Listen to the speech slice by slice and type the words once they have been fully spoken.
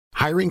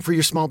Hiring for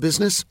your small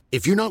business?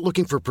 If you're not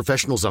looking for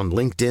professionals on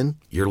LinkedIn,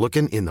 you're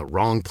looking in the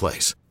wrong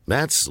place.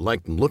 That's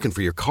like looking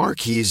for your car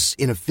keys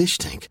in a fish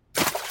tank.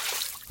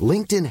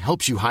 LinkedIn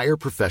helps you hire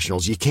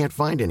professionals you can't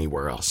find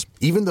anywhere else,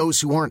 even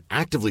those who aren't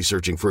actively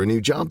searching for a new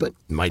job but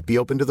might be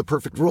open to the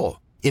perfect role.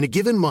 In a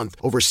given month,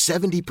 over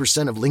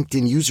 70% of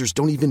LinkedIn users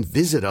don't even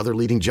visit other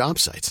leading job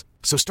sites.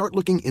 So start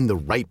looking in the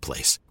right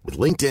place. With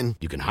LinkedIn,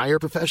 you can hire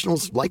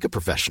professionals like a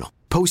professional.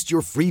 Post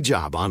your free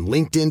job on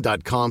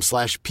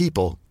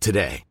linkedin.com/people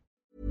today.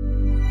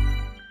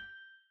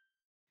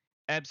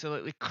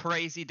 Absolutely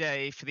crazy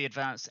day for the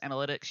advanced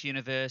analytics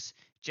universe.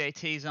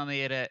 JT's on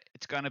the edit.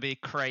 It's going to be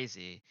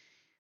crazy.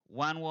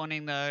 One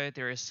warning though,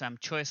 there is some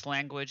choice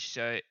language.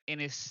 So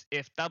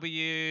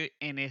NSFW,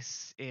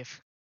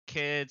 NSF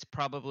kids,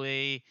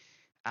 probably.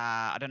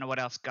 I don't know what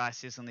else Guy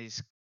says on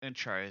these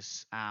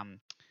intros.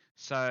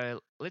 So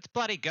let's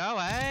bloody go,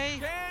 eh?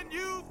 Can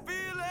you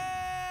feel it?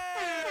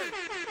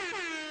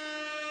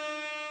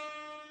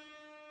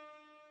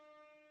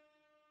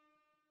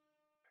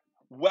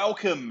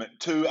 Welcome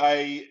to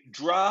a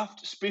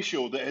draft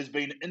special that has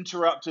been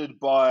interrupted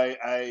by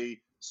a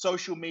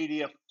social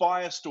media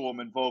firestorm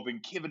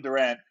involving Kevin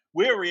Durant.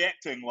 We're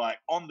reacting like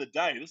on the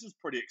day. This is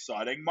pretty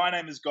exciting. My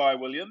name is Guy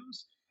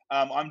Williams.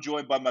 I'm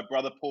joined by my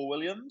brother Paul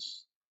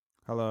Williams.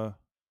 Hello.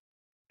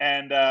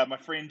 And my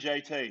friend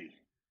JT.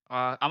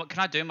 Can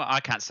I do I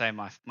can't say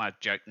my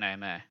joke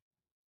name, eh?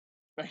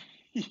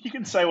 You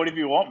can say whatever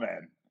you want,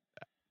 man.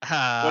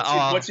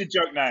 What's your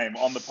joke name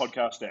on the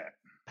podcast app?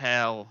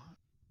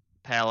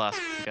 Pal us,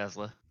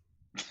 Guzzler.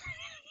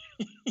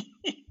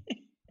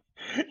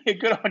 Yeah,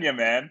 good on you,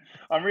 man.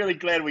 I'm really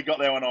glad we got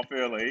that one off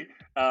early.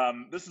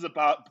 This is a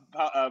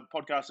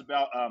podcast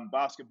about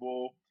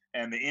basketball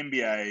and the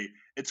NBA.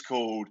 It's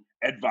called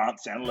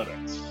Advanced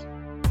Analytics. If you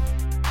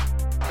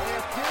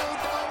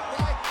don't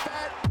like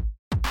that,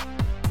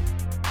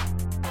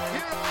 you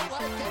don't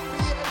like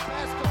NBA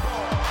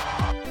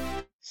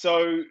basketball.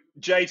 So,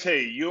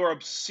 JT, you're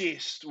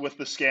obsessed with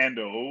the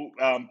scandal.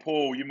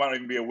 Paul, you might not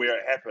even be aware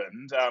it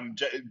happened.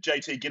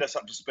 JT, get us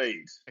up to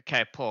speed.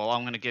 Okay, Paul,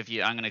 I'm going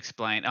to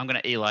explain. I'm going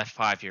to Eli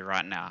 5 you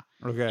right now.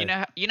 Okay.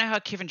 You know how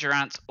Kevin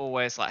Durant's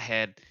always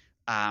had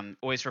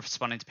always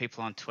responding to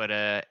people on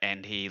Twitter,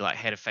 and he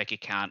had a fake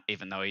account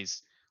even though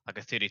he's like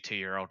a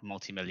 32-year-old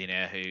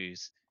multimillionaire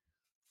who's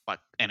like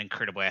an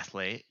incredible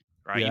athlete,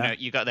 right? Yeah.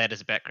 You got that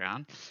as a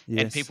background.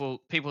 Yes. And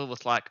people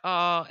was like,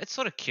 "Oh, it's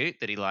sort of cute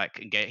that he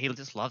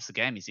just loves the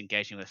game. He's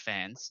engaging with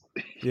fans."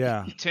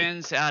 Yeah.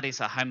 Turns out he's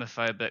a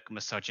homophobic,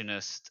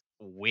 misogynist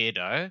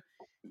weirdo,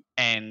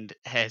 and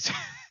has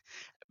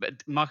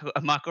but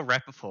Michael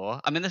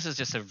Rappaport. I mean, this is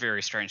just a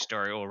very strange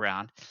story all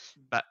around.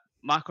 But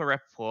Michael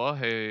Rappaport,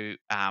 who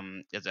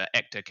is an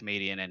actor,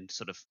 comedian, and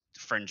sort of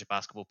fringe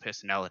basketball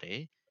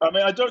personality. I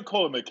mean, I don't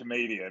call him a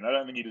comedian. I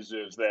don't think he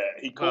deserves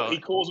that. He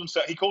calls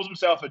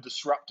himself a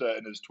disruptor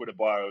in his Twitter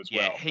bio as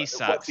well. Yeah, he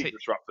sucks. What's he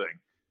disrupting?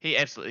 He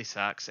absolutely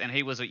sucks, and he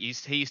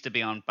used to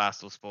be on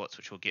Barstool Sports,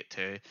 which we'll get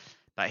to,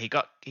 but he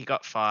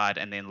got fired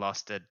and then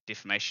lost a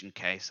defamation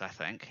case. I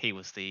think he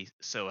was the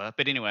suer.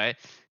 But anyway,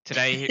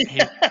 today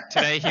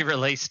he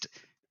released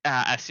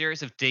a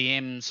series of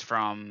DMs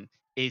from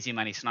Easy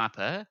Money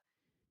Sniper,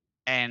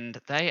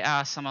 and they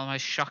are some of the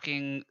most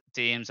shocking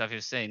DMs I've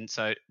ever seen.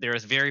 So there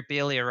is very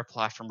barely a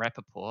reply from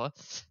Rappaport.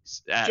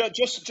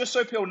 Just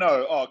so people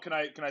know. Oh, can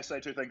I say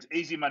two things?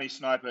 Easy Money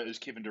Sniper is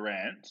Kevin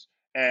Durant,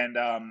 and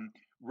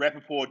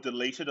Rappaport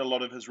deleted a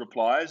lot of his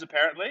replies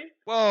apparently.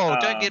 Whoa!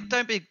 Don't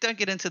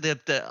get into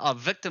the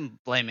victim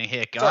blaming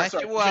here, guys.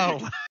 Sorry, Whoa!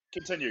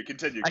 Continue.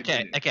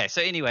 Okay.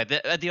 So anyway,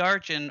 the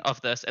origin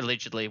of this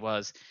allegedly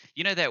was,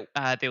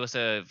 that there was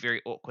a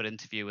very awkward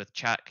interview with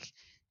Chuck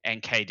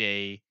and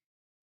KD,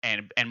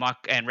 and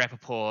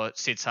Rappaport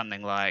said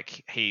something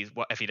like,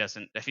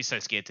 if he's so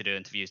scared to do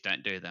interviews,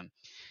 don't do them.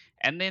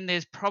 And then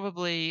there's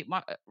probably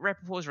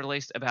Rappaport's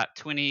released about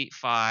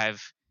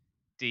 25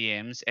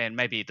 DMs, and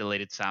maybe he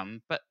deleted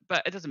some, but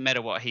it doesn't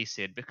matter what he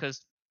said,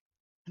 because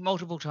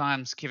multiple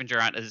times Kevin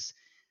Durant is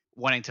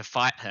wanting to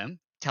fight him,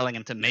 telling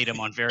him to meet him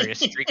on various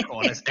street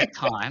corners at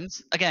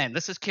times. Again,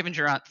 this is Kevin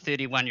Durant,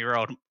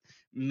 31-year-old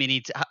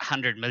mini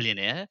 100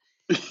 millionaire.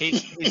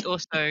 He's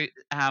also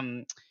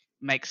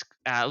makes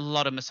a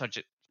lot of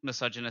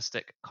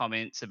misogynistic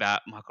comments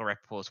about Michael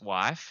Rappaport's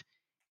wife,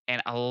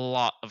 and a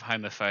lot of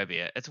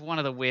homophobia. It's one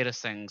of the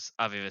weirdest things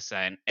I've ever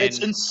seen. And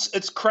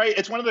It's crazy.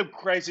 It's one of the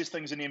craziest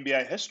things in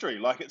NBA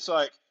history.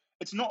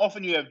 It's not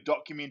often you have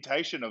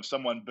documentation of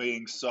someone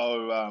being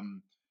so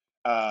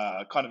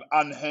kind of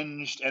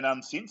unhinged and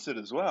uncensored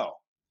as well.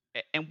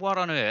 And what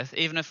on earth,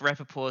 even if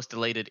Rappaport's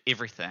deleted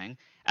everything,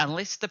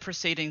 unless the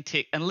preceding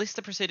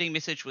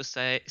message was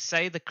say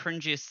the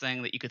cringiest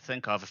thing that you could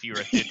think of if you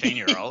were a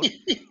 13-year-old,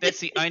 that's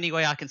the only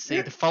way I can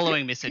see the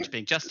following message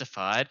being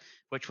justified,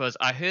 which was,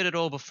 "I heard it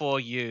all before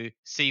you,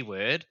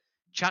 C-word.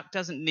 Chuck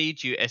doesn't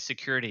need you as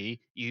security,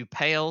 you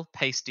pale,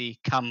 pasty,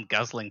 cum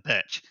guzzling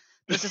bitch."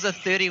 This is a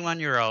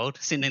 31-year-old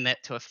sending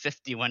that to a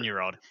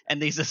 51-year-old, and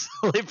these are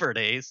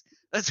celebrities.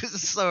 This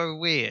is so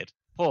weird.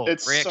 Paul,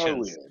 It's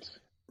reactions. so weird.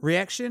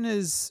 Reaction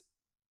is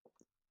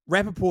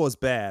Rappaport's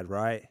bad,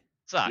 right?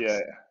 Sucks. Yeah.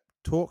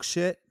 Talk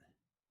shit,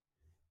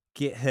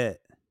 get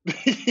hit.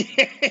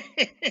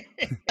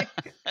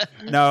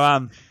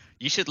 No,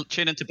 You should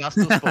tune into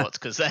Barstool Sports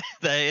because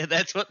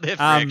that's what their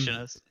reaction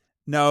is.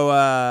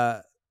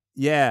 no,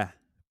 yeah,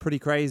 pretty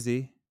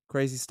crazy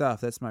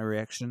stuff. That's my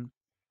reaction.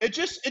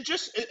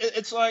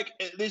 It's like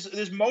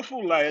there's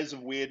multiple layers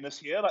of weirdness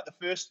here. Like the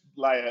first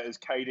layer is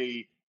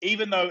KD,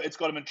 even though it's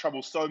got him in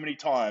trouble so many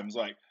times,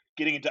 like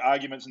getting into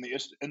arguments in the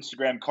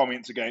Instagram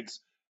comments against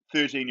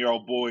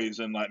 13-year-old boys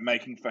and like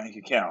making fake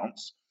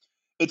accounts.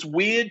 It's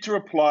weird to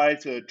reply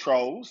to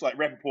trolls. Like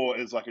Rappaport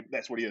is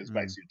that's what he is,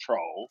 basically a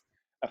troll,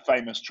 a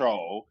famous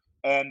troll.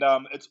 And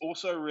it's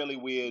also really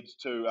weird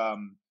to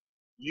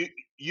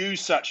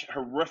use such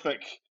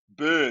horrific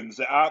burns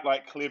that aren't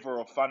like clever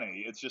or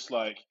funny. It's just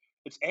like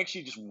it's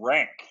actually just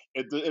rank.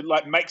 It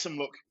like makes him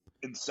look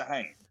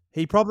insane.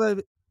 He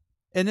probably,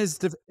 in his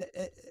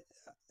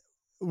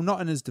well,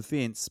 not in his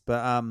defense,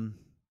 but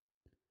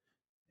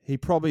he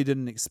probably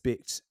didn't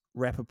expect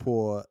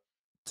Rappaport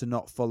to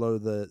not follow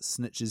the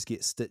snitches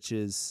get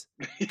stitches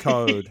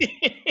code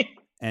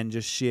and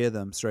just share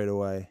them straight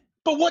away.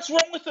 But what's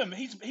wrong with him?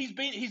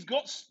 He's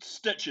got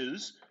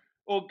stitches,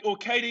 or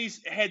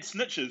KD's had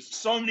snitches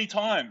so many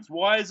times.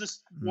 Why is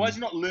he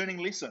not learning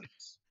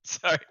lessons?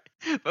 Sorry,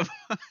 but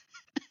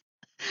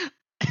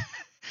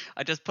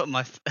I just put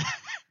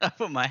I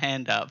put my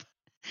hand up,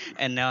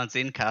 and now on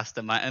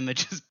Zencaster, my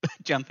image is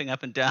jumping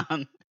up and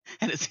down,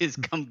 and it says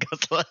 "Come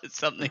Guzzler"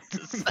 something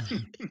to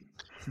say.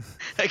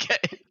 Okay.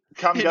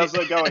 Come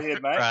Guzzler, go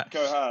ahead, mate. Right.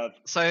 Go hard.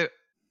 So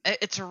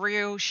it's a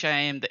real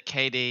shame that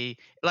KD,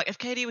 like if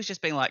KD was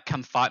just being like,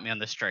 come fight me on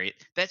the street,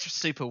 that's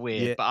super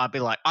weird. Yeah. But I'd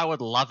be like, I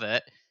would love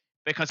it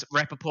because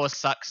Rappaport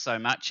sucks so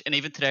much. And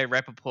even today,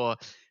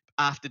 Rappaport,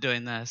 after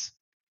doing this,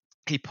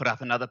 he put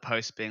up another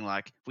post being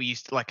like, we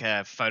used to, like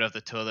a photo of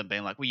the two of them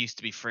being like, we used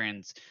to be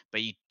friends,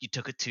 but you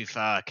took it too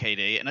far,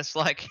 KD. And it's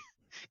like,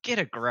 get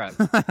a grip.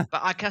 But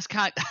I just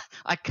can't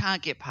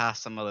get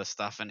past some of the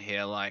stuff in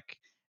here. Like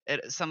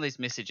some of these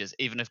messages,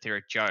 even if they're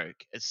a joke,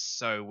 it's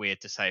so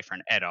weird to say for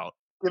an adult.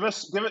 Give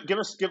us some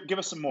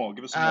more.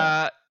 Give us some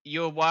more.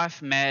 Your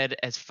wife mad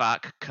as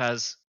fuck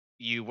because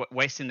you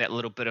wasting that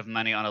little bit of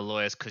money on a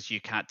lawyer's because you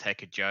can't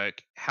take a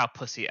joke. How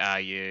pussy are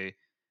you?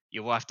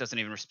 Your wife doesn't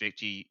even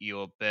respect you.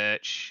 You're a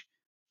bitch.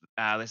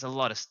 There's a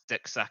lot of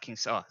dick sucking.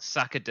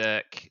 Suck a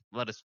dick. A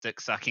lot of dick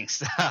sucking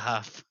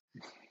stuff.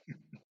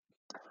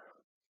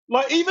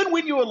 Like even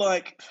when you were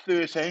like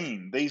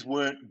 13, these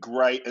weren't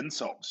great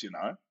insults, you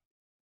know.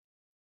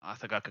 I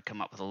think I could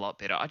come up with a lot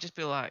better. I'd just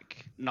be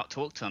like, not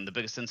talk to him. The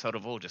biggest insult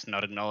of all, just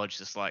not acknowledge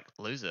this like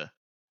loser.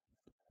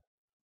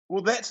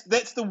 Well, that's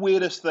the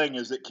weirdest thing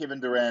is that Kevin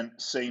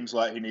Durant seems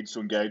like he needs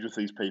to engage with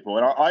these people,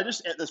 and I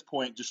just at this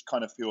point just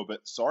kind of feel a bit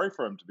sorry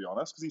for him, to be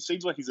honest, because he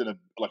seems like he's in a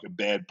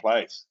bad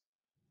place.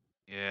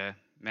 Yeah,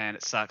 man,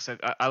 it sucks. So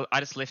I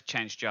just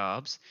changed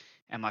jobs,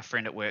 and my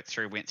friend at work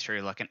went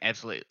through like an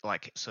absolute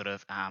like sort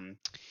of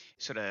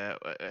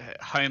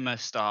Homer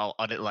style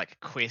audit like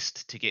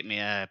quest to get me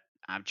a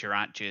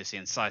Durant jersey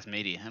in size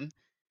medium.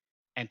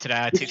 And today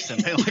I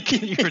texted him like,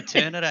 "Can you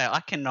return it? I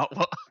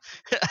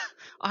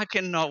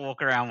cannot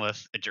walk around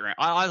with a Durant.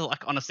 I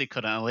like honestly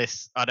couldn't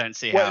unless I don't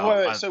see how."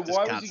 Wait. So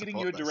why was he getting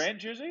you a Durant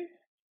jersey?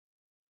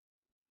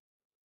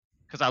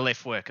 Because I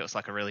left work. It was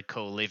like a really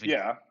cool leaving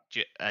a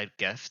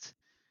gift,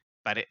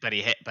 but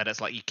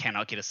it's like you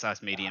cannot get a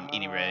size medium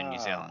anywhere in New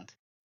Zealand.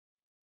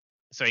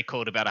 So he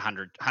called about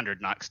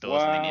 100 Nike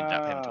stores and then ended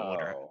up having to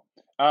order it.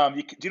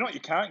 Do you know what you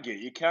can't get?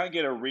 You can't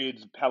get a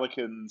red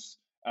Pelicans,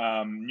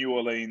 New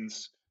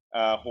Orleans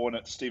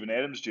Hornets Steven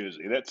Adams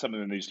jersey. That's something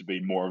that needs to be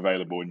more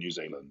available in New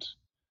Zealand.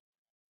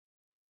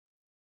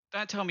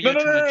 Don't tell me you're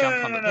trying to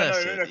jump on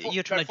this.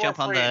 You're trying to jump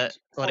on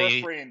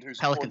the friend who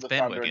Pelicans the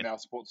Thunder bandwagon. and now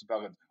supports the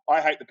Pelicans. I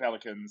hate the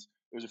Pelicans.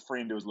 It was a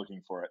friend who was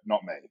looking for it,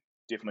 not me.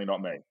 Definitely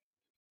not me.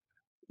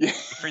 Your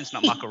friend's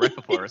not Michael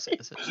Rappaport, is it?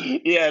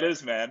 Yeah, it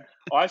is, man.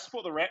 I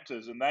support the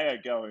Raptors, and they are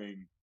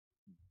going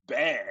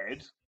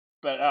bad.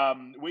 But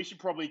we should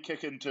probably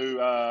kick into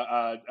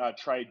a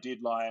trade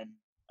deadline.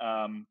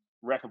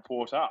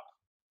 Rappaport up.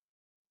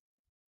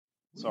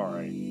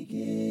 Sorry.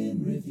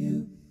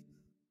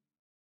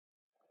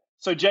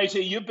 So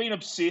JT, you've been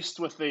obsessed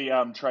with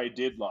the trade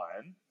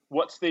deadline.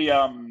 What's the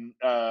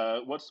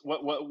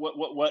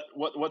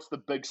what's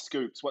the big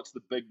scoops? What's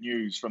the big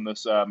news from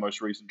this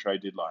most recent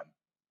trade deadline?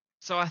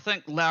 So I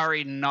think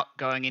Lowry not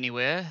going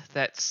anywhere.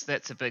 That's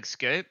a big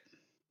scoop.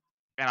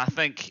 And I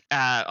think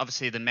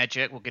obviously the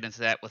Magic. We'll get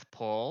into that with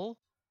Paul.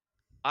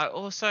 I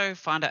also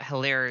find it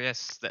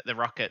hilarious that the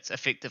Rockets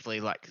effectively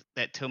like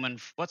that Tillman.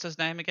 What's his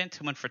name again?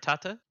 Tillman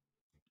Fertitta.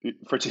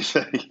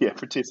 Fertitta, yeah,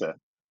 Fertitta.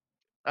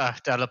 I'll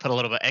put a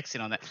little bit of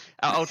accent on that.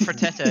 Old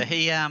Fertitta,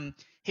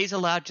 he's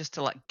allowed just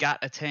to like gut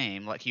a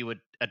team like you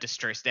would a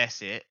distressed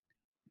asset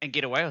and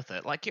get away with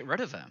it. Like get rid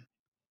of him.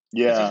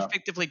 Yeah. He's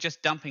effectively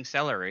just dumping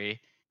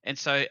salary. And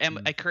so,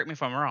 correct me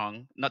if I'm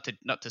wrong, not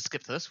to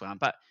skip to this one,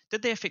 but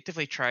did they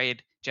effectively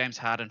trade James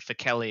Harden for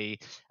Kelly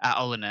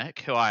Olynyk,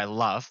 who I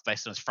love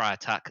based on his Friar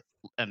Tuck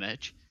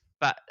image,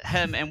 but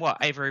him and what,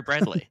 Avery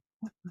Bradley?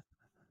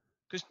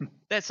 Because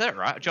that's it,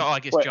 right? I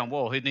guess Wait. John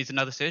Wall, who needs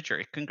another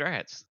surgery.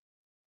 Congrats.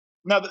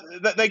 No,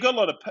 they got a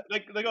lot of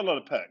they got a lot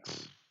of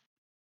picks.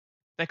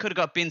 They could have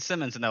got Ben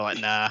Simmons, and they're like,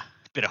 nah,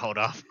 better hold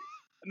off.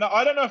 No,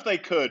 I don't know if they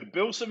could.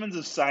 Bill Simmons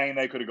is saying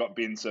they could have got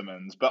Ben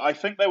Simmons, but I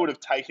think they would have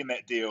taken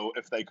that deal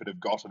if they could have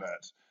gotten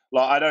it.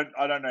 Like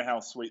I don't know how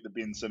sweet the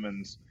Ben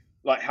Simmons,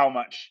 like how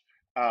much.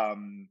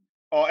 The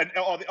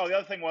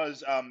other thing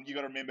was you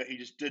got to remember he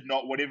just did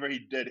not whatever he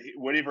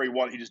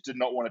wanted. He just did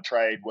not want to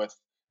trade with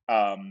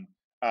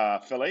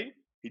Philly.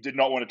 He did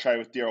not want to trade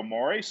with Daryl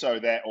Morey, so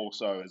that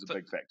also is a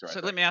big factor. So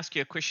let me ask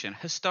you a question.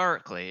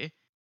 Historically,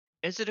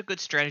 is it a good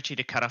strategy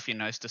to cut off your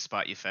nose to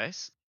spite your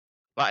face?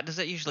 Like, does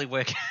that usually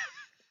work?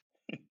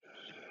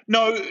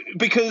 No,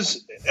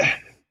 because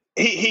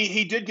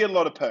he did get a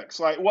lot of picks.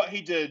 Like what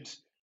he did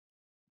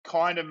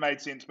kind of made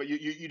sense, but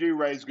you do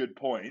raise good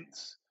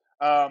points.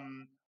 I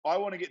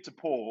want to get to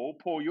Paul.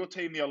 Paul, your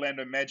team, the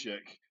Orlando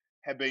Magic,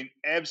 have been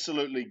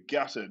absolutely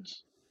gutted.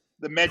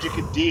 The Magic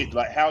are dead.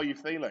 Like, how are you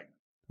feeling?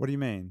 What do you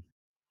mean?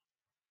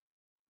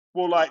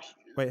 Well, like,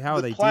 wait, how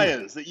are they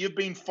players that you've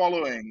been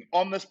following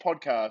on this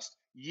podcast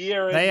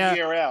year in,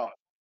 year out.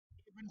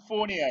 Kevin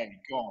Fournier,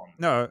 gone.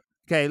 No.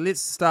 Okay,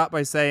 let's start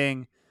by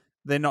saying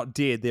they're not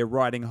dead. They're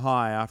riding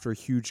high after a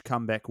huge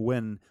comeback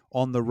win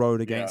on the road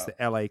against the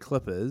LA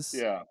Clippers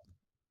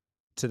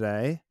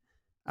today.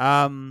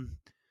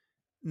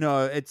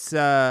 No, it's,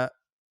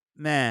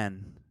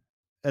 man,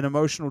 an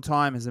emotional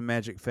time as a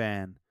Magic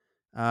fan.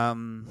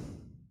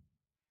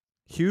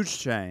 Huge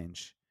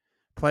change.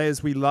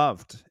 Players we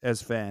loved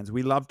as fans.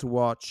 We loved to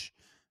watch.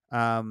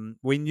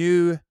 We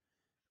knew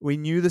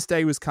this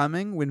day was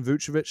coming when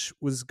Vucevic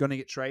was going to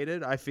get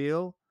traded, I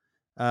feel.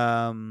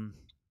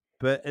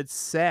 But it's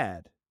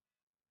sad.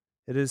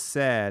 It is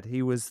sad.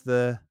 He was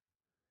the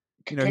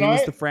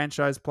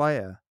franchise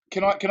player.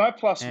 Can I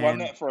plus one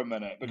that for a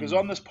minute? Because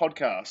on this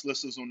podcast,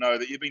 listeners will know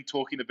that you've been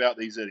talking about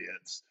these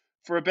idiots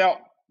for about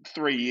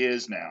 3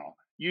 years now.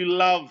 You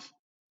love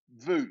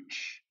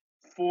Vooch,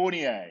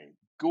 Fournier,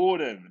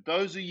 Gordon.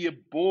 Those are your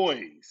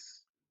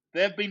boys.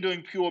 They've been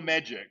doing pure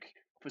magic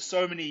for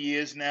so many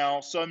years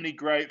now. So many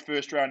great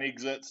first round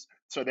exits.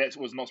 So that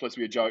was not supposed to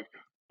be a joke.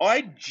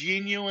 I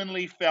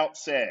genuinely felt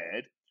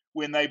sad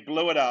when they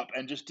blew it up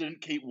and just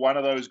didn't keep one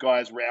of those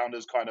guys round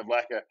as kind of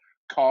like a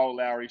Kyle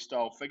Lowry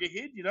style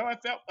figurehead. You know, I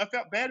felt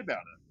bad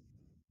about it.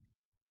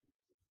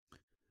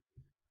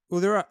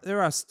 Well,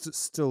 there are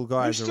still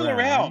guys Who's still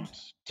around?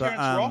 Terrence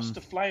Ross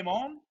to flame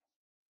on?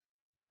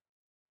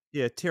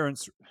 Yeah,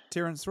 Terrence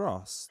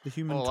Ross, the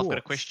Human Torch. I've got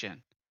a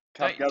question.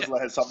 Cup Guzzler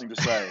has something to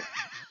say.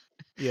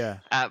 Yeah.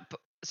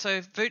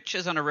 So Vooch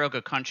is on a real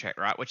good contract,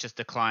 right? Which is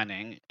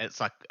declining. It's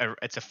like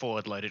it's a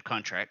forward-loaded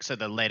contract, so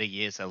the later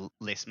years are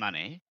less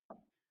money.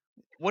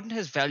 Wouldn't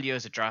his value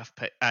as a draft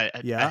pick,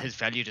 his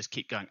value just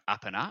keep going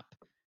up and up?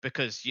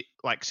 Because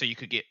so you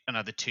could get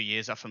another 2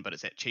 years off him, but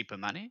it's at cheaper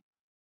money.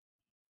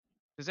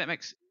 Does that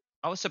make?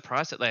 I was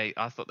surprised that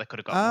I thought they could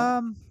have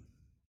got more.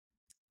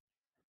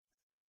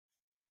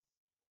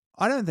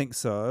 I don't think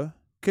so,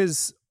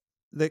 because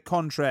the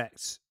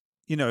contract,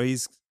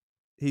 he's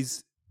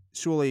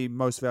surely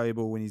most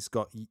valuable when he's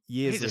got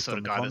years. He's the sort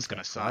of guy that's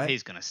going to sign. Right?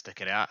 He's going to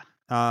stick it out.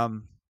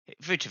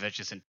 Vucevic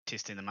isn't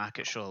testing the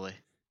market, surely.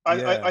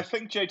 I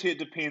think, JT, it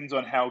depends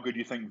on how good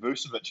you think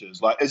Vucevic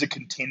is. Like, is a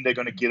contender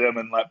going to get him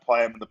and like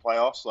play him in the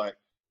playoffs? Like,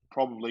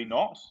 probably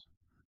not.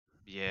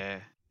 Yeah,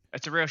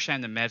 it's a real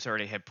shame the Mavs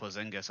already had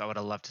Porzingis. I would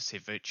have loved to see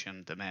Vooch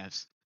and the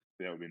Mavs.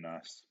 That would be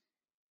nice.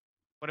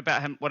 What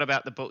about him? What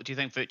about the Bulls? Do you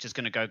think Vooch is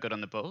going to go good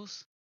on the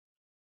Bulls?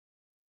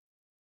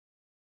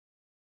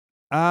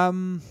 I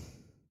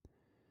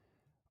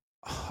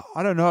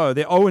don't know.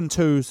 They're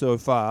 0-2 so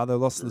far. They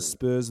lost to the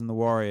Spurs and the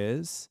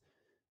Warriors.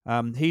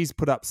 He's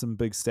put up some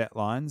big stat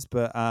lines,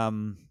 but I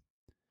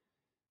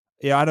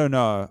don't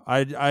know.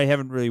 I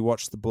haven't really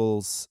watched the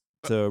Bulls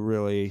to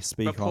really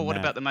speak on that. But Paul, what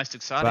about the most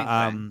exciting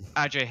thing?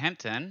 RJ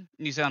Hampton,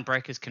 New Zealand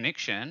Breakers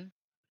connection.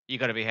 You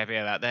got to be happy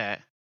about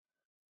that.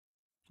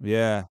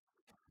 Yeah.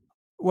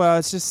 Well,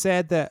 it's just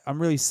sad that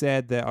I'm really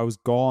sad that I was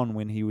gone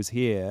when he was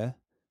here.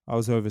 I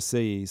was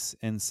overseas,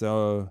 and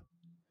so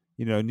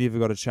never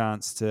got a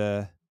chance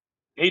to.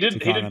 He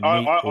didn't. I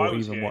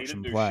was even watch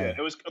him play. Shit.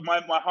 It was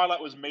my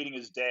highlight was meeting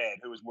his dad,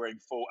 who was wearing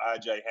full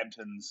RJ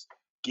Hampton's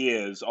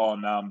gears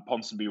on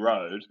Ponsonby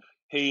Road.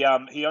 He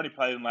only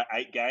played in like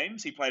 8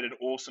 games. He played an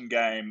awesome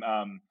game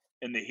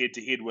in the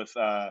head-to-head with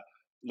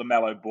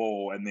LaMelo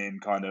Ball, and then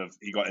kind of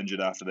he got injured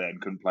after that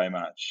and couldn't play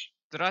much.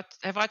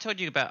 Have I told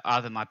you about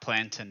either my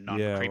plan to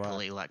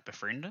non-creepily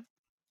befriend him?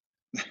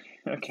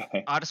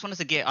 Okay. I just wanted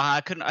to get.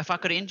 I couldn't. If I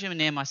could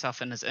engineer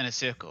myself in his inner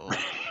circle,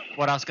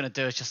 what I was going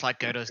to do is just like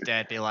go to his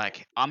dad, be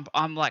like,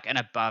 I'm like an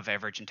above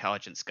average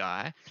intelligence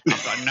guy.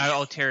 I've got no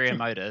ulterior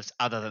motives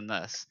other than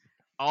this.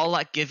 I'll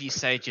like give you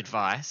sage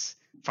advice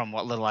from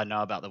what little I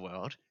know about the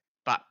world.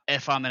 But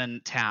if I'm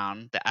in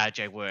town that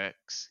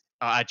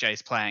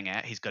RJ's playing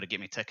at, he's got to get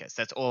me tickets.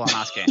 That's all I'm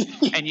asking.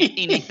 And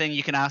anything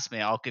you can ask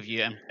me, I'll give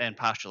you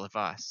impartial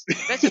advice.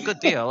 That's a good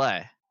deal,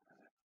 eh?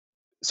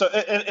 So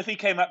if he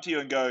came up to you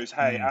and goes,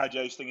 "Hey, Mm.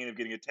 RJ's thinking of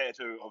getting a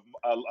tattoo of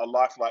a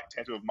lifelike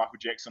tattoo of Michael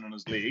Jackson on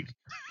his leg,"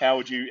 how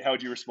would you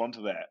respond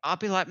to that? I'd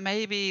be like,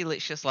 maybe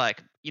let's just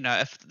like,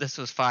 if this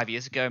was 5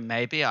 years ago,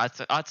 maybe I'd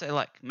say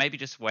like maybe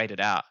just wait it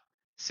out,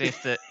 see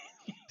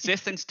if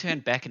things turn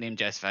back in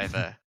MJ's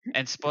favor.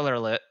 And spoiler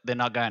alert, they're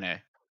not going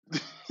to.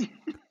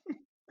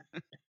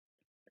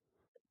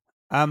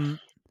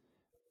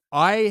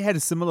 I had a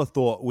similar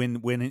thought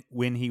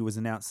when he was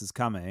announced as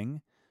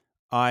coming.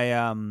 I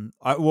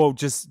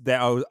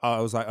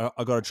was like,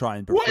 I got to try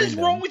and befriend What is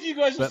wrong him. with you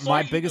guys? But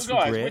my biggest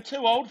guys, regret- we're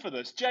too old for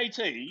this.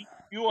 JT,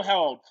 you're how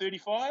old?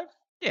 35.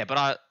 Yeah,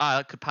 but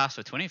I could pass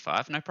for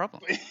 25, no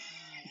problem.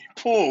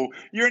 Paul,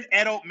 you're an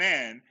adult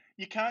man.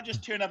 You can't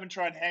just turn up and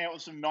try and hang out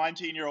with some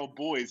 19-year-old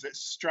boys. That's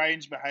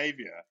strange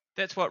behavior.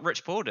 That's what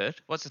Rich Paul did.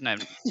 What's his name?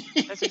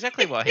 That's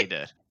exactly what he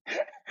did.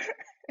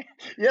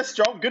 Yes,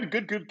 strong.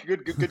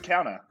 Good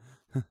counter.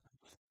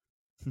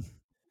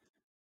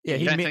 Yeah, You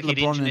he don't met think he'd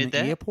LeBron in engineered the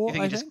that? airport.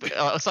 You I think think.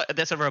 it's like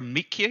that's over a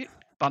meet cute.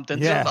 Bumped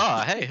into Yeah. him.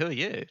 Oh, hey, who are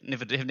you?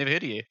 Never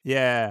heard of you.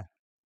 Yeah,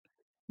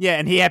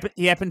 and he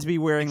happened to be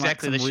wearing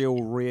Exactly like the some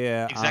real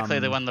rare, Exactly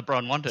the one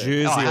LeBron wanted.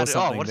 jersey or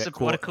something What that a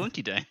caught-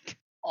 Kunti doing?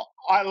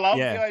 I love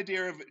Yeah. the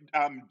idea of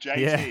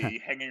JT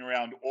hanging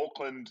around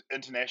Auckland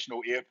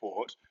International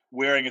Airport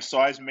wearing a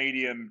size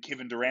medium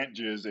Kevin Durant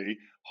jersey,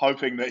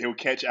 hoping that he'll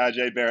catch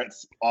RJ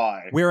Barrett's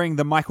eye. wearing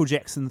the Michael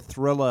Jackson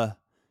Thriller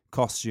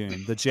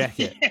costume, the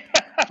jacket.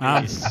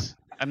 Yes.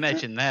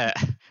 Imagine that.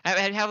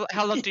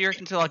 How long do you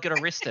reckon until I get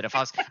arrested if I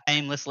was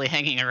aimlessly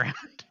hanging around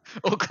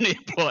Auckland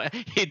Airport,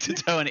 head to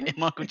toe in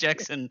Michael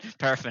Jackson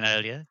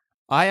paraphernalia?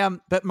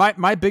 But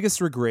my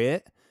biggest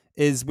regret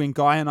is when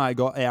Guy and I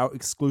got our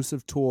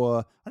exclusive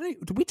tour.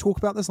 Did we talk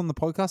about this on the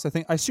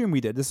podcast? I assume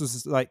we did. This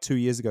was like 2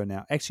 years ago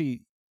now.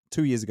 Actually,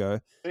 2 years ago.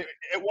 It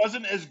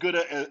wasn't as good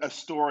a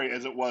story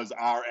as it was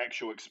our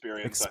actual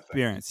experience, I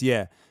think.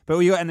 Yeah. But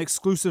we got an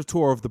exclusive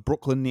tour of the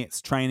Brooklyn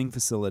Nets training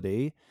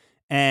facility,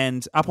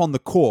 and up on the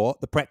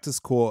court, the practice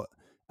court,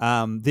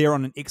 there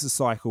on an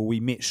exercycle, we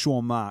met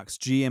Sean Marks,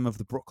 GM of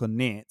the Brooklyn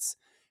Nets.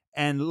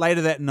 And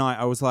later that night,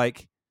 I was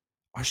like,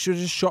 I should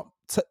have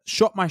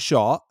shot my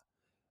shot,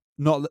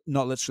 not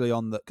literally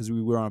on because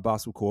we were on a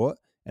basketball court,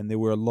 and there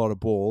were a lot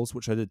of balls,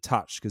 which I did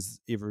touch because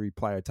every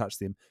player touched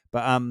them.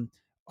 But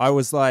I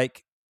was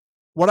like,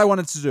 what I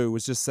wanted to do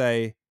was just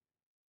say,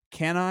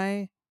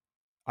 I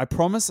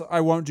promise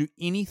I won't do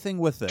anything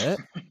with it.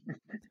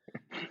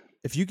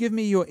 If you give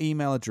me your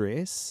email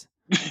address,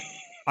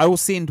 I will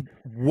send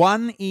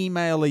one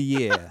email a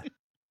year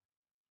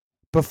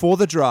before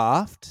the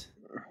draft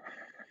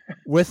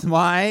with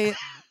my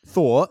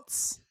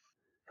thoughts,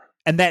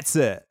 and that's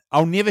it.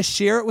 I'll never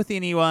share it with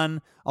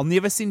anyone. I'll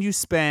never send you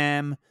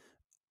spam.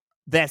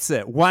 That's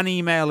it. One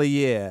email a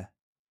year.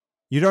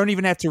 You don't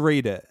even have to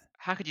read it.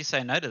 How could you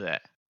say no to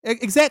that?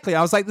 Exactly.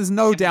 I was like, there's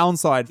no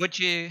downside. Would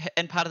you,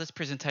 in part of this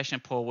presentation,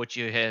 Paul, would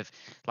you have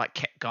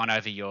like gone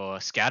over your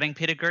scouting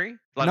pedigree?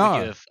 Like, No. Would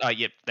you have, oh,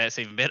 yep, that's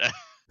even better.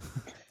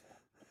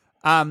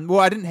 Well,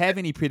 I didn't have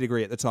any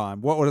pedigree at the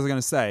time. What was I going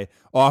to say?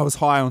 Oh, I was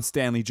high on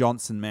Stanley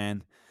Johnson,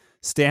 man.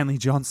 Stanley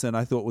Johnson,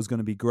 I thought was going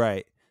to be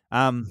great.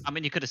 I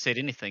mean, you could have said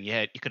anything.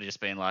 Yeah, you could have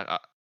just been like,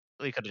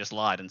 you could have just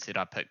lied and said,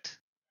 I picked.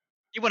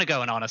 You want to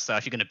go in honest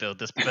stuff. You're going to build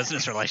this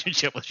business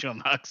relationship with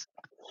Sean Marks.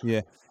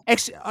 Yeah,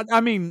 actually,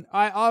 I mean,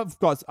 I've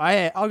got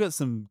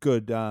some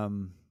good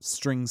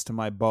strings to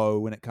my bow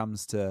when it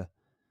comes to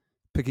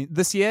picking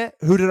this year.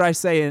 Who did I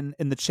say in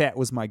the chat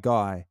was my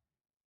guy?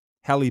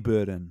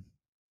 Halliburton.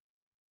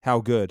 How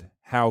good?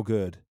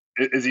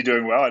 Is he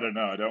doing well? I don't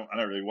know. I don't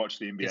really watch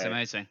the NBA. He's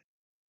amazing.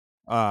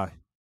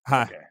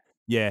 Okay.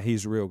 Yeah,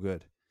 he's real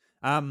good.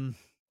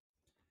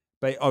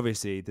 But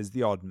obviously there's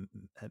the odd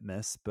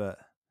miss, but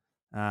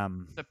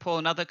So, Paul,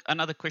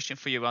 another question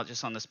for you,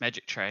 just on this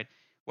Magic trade.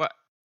 What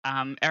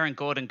Aaron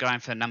Gordon going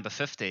for number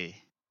 50?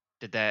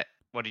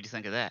 What did you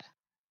think of that?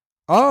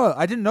 Oh,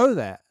 I didn't know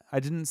that. I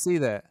didn't see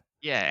that.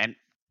 Yeah,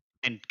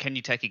 and can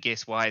you take a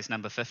guess why he's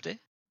number 50?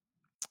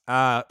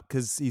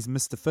 Because he's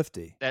Mr.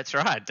 50. That's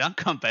right,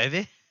 dunk on,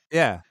 baby.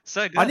 Yeah.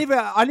 So good.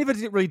 I never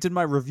really did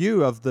my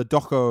review of the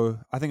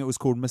doco. I think it was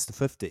called Mr.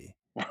 50.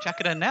 Chuck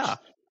it in now.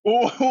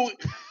 Oh,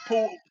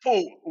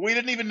 Paul, we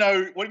didn't even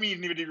know. What do you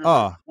mean you never did?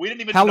 Oh, We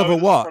didn't even hell know of a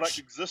this watch. product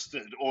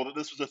existed or that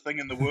this was a thing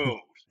in the world.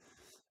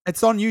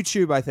 It's on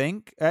YouTube, I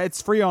think.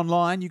 It's free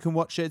online. You can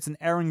watch it. It's an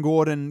Aaron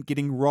Gordon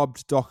getting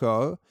robbed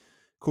doco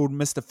called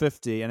Mr.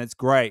 50, and it's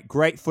great.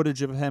 Great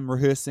footage of him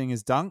rehearsing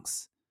his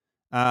dunks.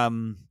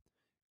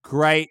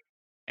 Great.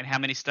 And how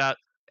many start?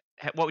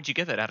 What would you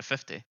give it out of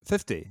 50?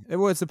 50.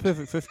 It's a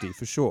perfect 50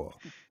 for sure.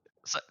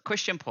 So,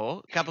 question,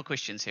 Paul. A couple of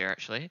questions here,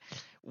 actually.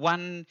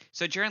 One,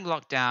 so during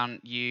lockdown,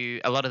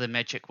 a lot of the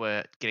Magic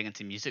were getting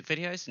into music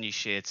videos, and you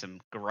shared some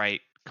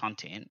great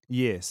content.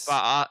 Yes.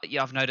 But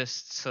I've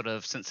noticed sort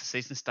of since the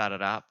season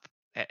started up,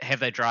 have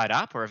they dried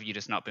up, or have you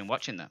just not been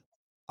watching them?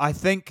 I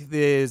think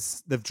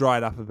they've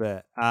dried up a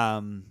bit.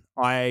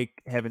 I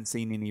haven't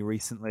seen any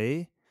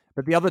recently,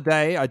 but the other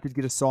day I did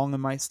get a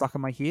song stuck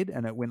in my head,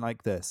 and it went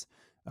like this: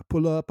 I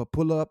pull up,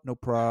 no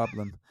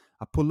problem.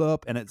 I pull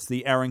up, and it's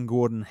the Aaron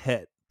Gordon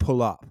hit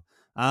 "Pull Up."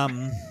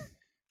 So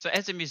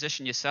as a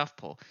musician yourself,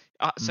 Paul,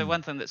 so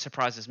one thing that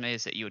surprises me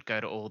is that you would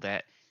go to all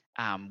that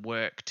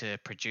work to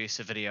produce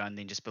a video and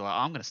then just be like,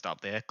 I'm going to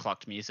stop there,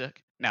 clocked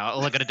music. Now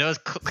all I got to do is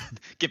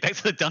get back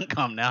to the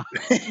dunk-com now.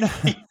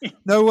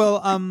 No,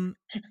 well,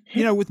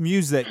 with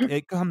music,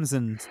 it comes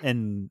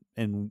in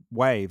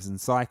waves and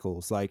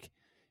cycles. Like,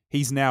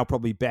 he's now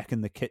probably back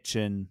in the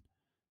kitchen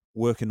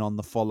working on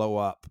the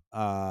follow-up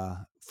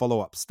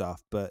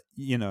stuff, but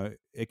you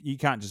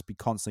can't just be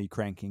constantly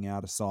cranking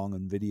out a song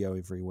and video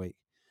every week.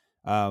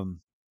 But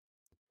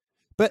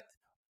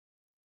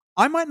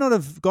I might not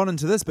have gone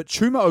into this, but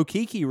Chuma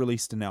Okeke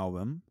released an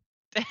album.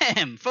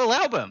 Damn, full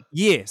album.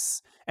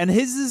 Yes, and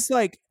his is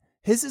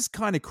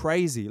kind of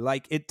crazy.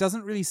 Like, it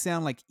doesn't really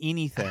sound like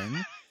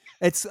anything.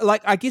 It's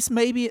like, I guess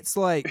maybe it's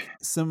like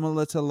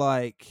similar to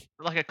like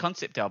a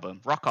concept album,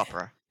 rock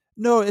opera.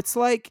 No, it's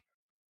like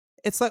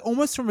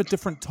almost from a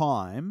different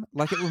time.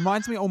 Like, it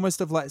reminds me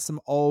almost of like some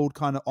old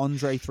kind of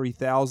Andre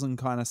 3000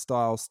 kind of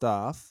style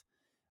stuff.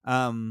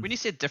 When you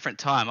said different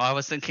time, I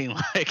was thinking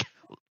like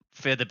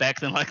further back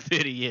than like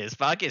 30 years,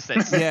 but I guess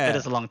that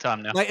is a long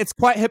time now. Like, it's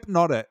quite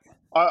hypnotic.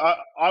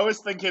 I was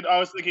thinking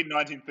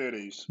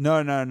 1930s.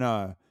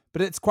 No.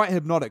 But it's quite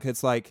hypnotic.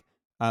 It's like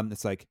I'm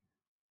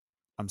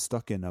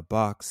stuck in a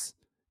box.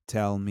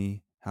 Tell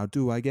me, how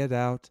do I get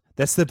out?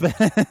 That's the bit.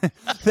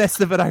 That's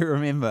the bit I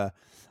remember.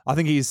 I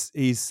think he's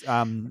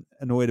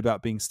annoyed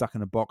about being stuck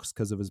in a box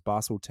because of his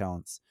basketball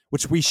talents,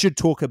 which we should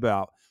talk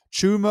about.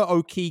 Chuma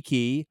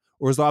Okeke,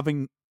 or as I've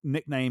been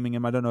nicknaming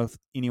him, I don't know if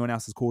anyone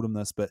else has called him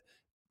this, but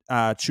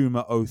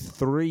Chuma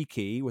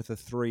O3Key with a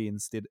 3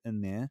 instead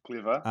in there.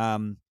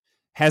 Clever.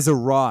 Has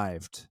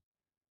arrived.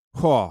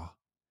 Oh,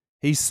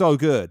 he's so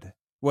good.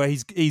 Well,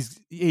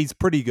 he's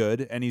pretty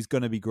good, and he's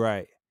going to be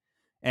great.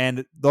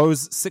 And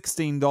those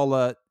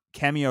 $16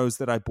 cameos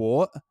that I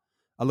bought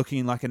are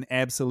looking like an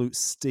absolute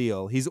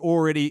steal. He's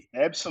already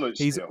his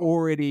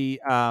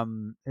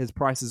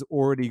price has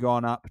already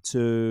gone up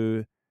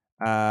to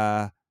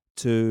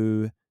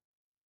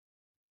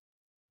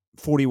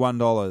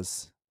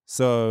 $41.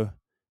 So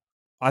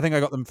I think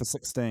I got them for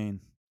 $16.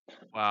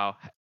 Wow.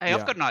 Hey,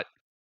 Yeah.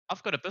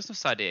 I've got a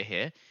business idea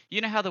here.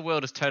 You know how the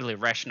world is totally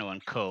rational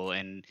and cool,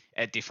 and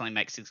it definitely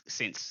makes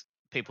sense.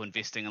 People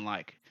investing in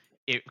like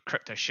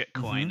crypto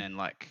shitcoin and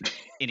like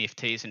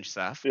NFTs and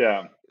stuff.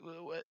 Yeah.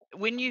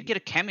 When you get a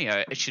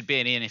cameo, it should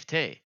be an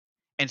NFT,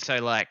 and so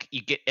like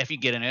if you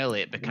get in early,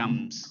 it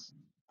becomes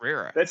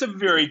rarer. That's a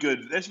very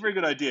good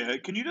idea.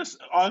 Can you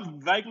I've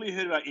vaguely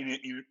heard about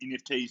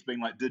NFTs being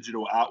like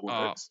digital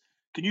artworks.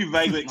 Can you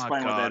vaguely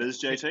explain what that is,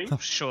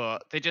 JT? Sure.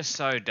 They're just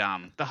so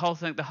dumb. The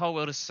whole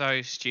world is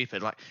so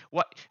stupid. Like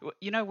what what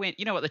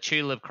the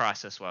tulip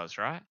crisis was,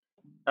 right?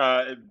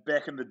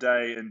 Back in the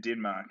day in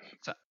Denmark.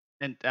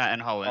 In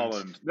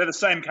Holland. They're the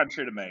same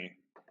country to me.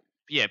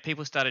 Yeah,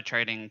 people started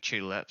trading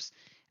tulips,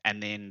 and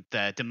then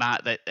the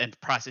demand and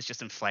prices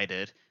just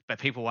inflated, but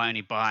people were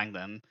only buying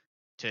them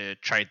to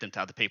trade them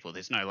to other people.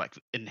 There's no like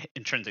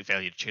intrinsic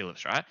value to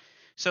tulips, right?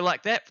 So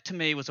like that to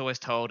me was always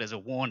told as a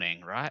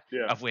warning, right?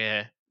 Yeah. Of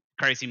where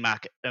crazy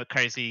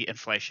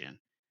inflation.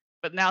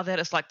 But now that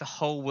it's like the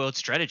whole world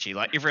strategy,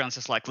 like everyone's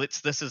just like,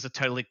 this is a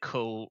totally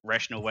cool,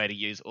 rational way to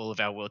use all of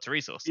our world's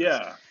resources.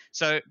 Yeah.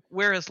 So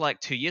whereas like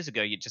 2 years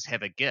ago you just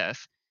have a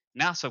GIF,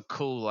 now some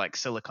cool like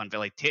Silicon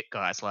Valley tech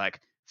guys like,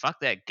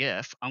 fuck that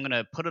GIF, I'm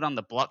gonna put it on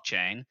the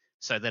blockchain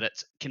so that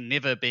it can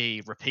never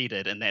be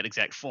repeated in that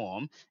exact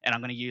form, and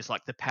I'm gonna use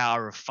like the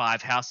power of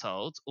 5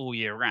 households all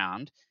year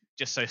round,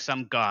 just so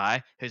some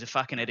guy who's a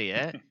fucking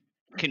idiot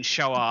can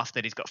show off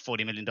that he's got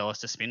 $40 million to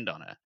spend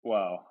on it.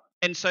 Wow.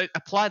 And so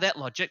apply that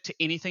logic to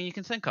anything you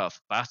can think of.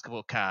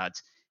 Basketball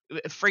cards.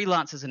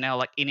 Freelancers are now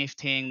like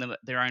NFTing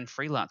their own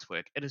freelance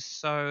work. It is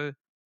so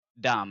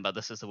dumb, but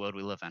this is the world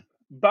we live in.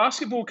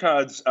 Basketball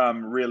cards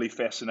really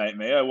fascinate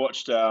me. I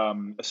watched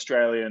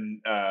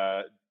Australian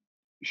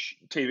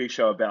TV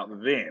show about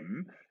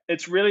them.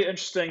 It's really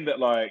interesting that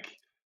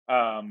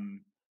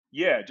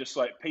just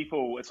like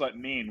people, it's like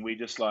men, we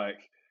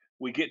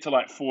get to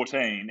like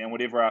 14 and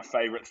whatever our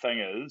favorite thing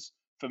is,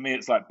 for me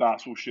it's like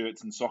basketball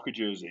shirts and soccer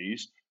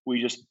jerseys.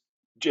 We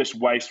just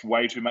waste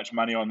way too much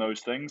money on those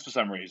things for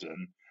some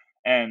reason.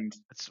 And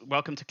it's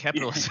welcome to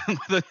capitalism.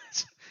 But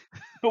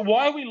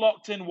why are we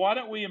locked in? Why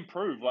don't we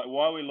improve? Like,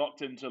 why are we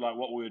locked into like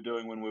what we were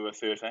doing when we were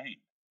 13?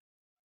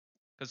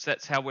 Because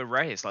that's how we're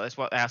raised. Like that's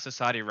what our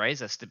society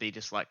raised us to be,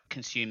 just like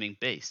consuming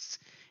beasts.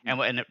 And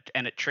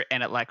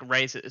it like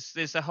raises.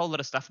 There's a whole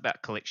lot of stuff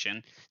about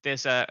collection.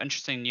 There's an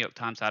interesting New York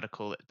Times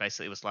article that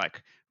basically was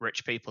like,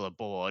 rich people are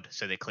bored,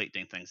 so they're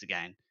collecting things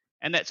again,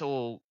 and that's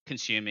all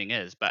consuming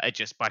is. But it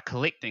just by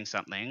collecting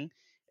something,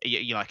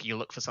 you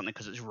look for something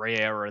because it's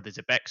rare or there's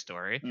a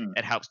backstory.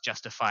 It helps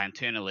justify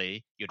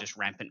internally your just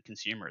rampant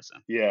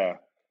consumerism. Yeah.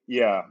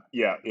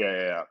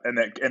 And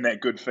that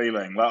good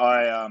feeling.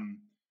 Like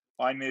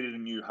I needed a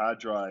new hard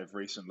drive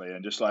recently, and I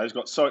just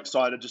got so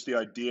excited. Just the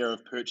idea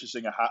of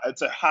purchasing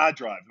it's a hard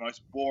drive, the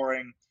most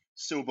boring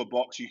silver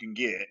box you can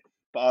get.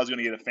 But I was going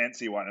to get a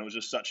fancy one. It was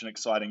just such an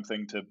exciting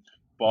thing to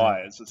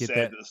by. No, It's just get sad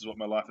that- that this is what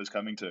my life is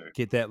coming to.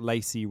 Get that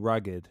lacy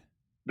rugged.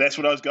 That's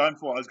what I was going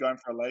for. I was going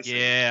for a lacy.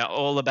 Yeah,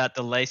 all about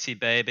the Lacey,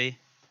 baby.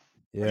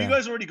 Yeah. Have you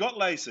guys already got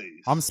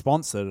lacies? I'm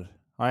sponsored.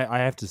 I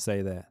have to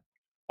say that.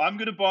 I'm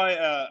going to buy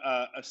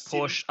a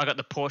Porsche. I got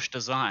the Porsche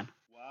design.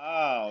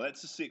 Wow,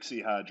 that's a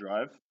sexy hard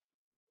drive.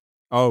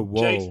 Oh,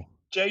 whoa.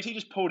 JT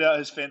just pulled out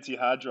his fancy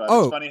hard drive.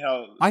 Oh, It's funny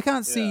how I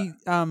can't see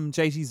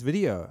JT's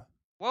video.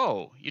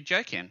 Whoa, you're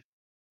joking.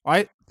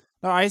 I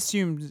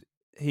assumed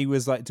he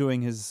was like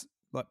doing his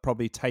like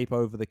probably tape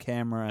over the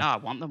camera. No, I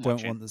want them Don't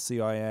watching. want the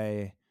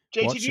CIA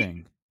JT,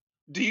 watching.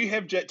 do you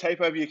have jet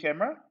tape over your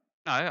camera?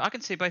 No, I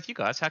can see both you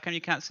guys. How come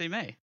you can't see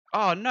me?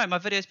 Oh no, my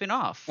video's been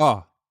off.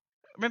 Oh,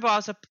 Remember,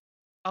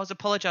 I was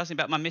apologizing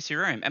about my messy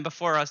room, and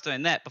before I was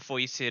doing that, before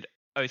you said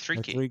 "oh, a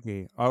 3 key."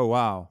 3-key. Oh,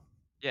 wow.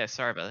 Yeah,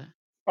 sorry about that.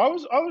 I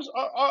was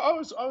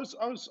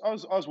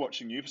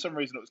watching you. For some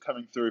reason, it was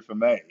coming through for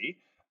me.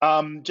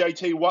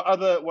 JT, what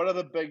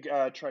other big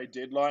trade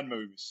deadline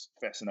moves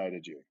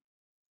fascinated you?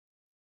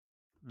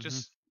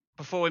 Just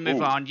before we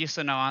move Ooh. on, yes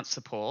or no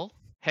answer, Paul.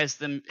 Has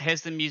the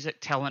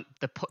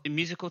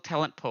musical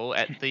talent pool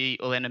at the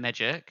Orlando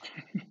Magic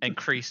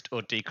increased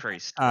or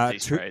decreased with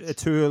these trades?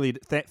 Too early.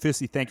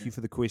 Firstly, thank you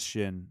for the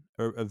question.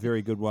 A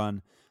very good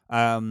one.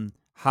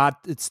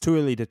 It's too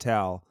early to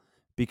tell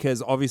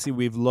because obviously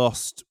we've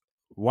lost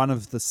one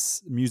of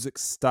the music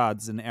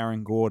studs in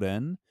Aaron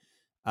Gordon.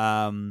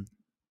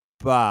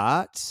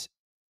 But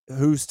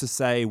who's to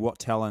say what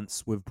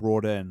talents we've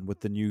brought in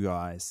with the new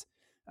guys?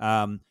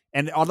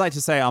 And I'd like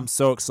to say I'm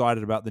so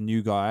excited about the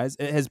new guys.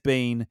 It has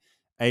been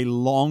a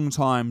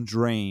long-time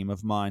dream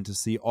of mine to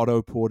see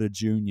Otto Porter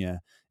Jr.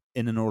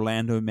 in an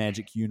Orlando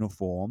Magic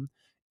uniform.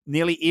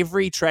 Nearly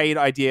every trade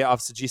idea I've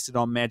suggested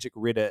on Magic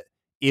Reddit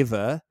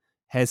ever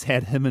has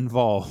had him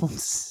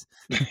involved.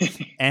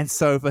 And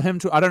so for him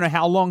to, I don't know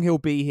how long he'll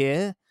be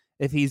here,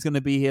 if he's going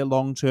to be here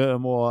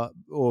long-term or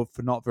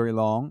for not very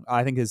long.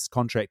 I think his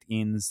contract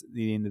ends at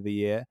the end of the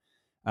year.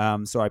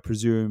 So I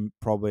presume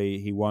probably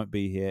he won't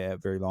be here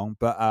very long.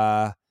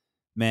 But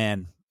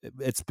man,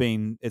 it's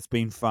been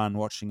fun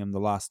watching him the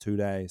last 2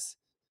 days.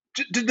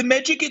 Did the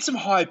Magic get some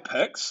high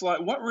picks?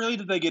 Like, what really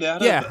did they get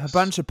out of Yeah, this? a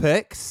bunch of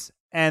picks,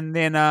 and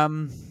then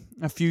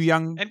a few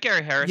young And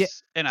Gary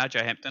Harris and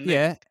RJ Hampton.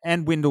 yeah,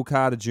 and Wendell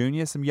Carter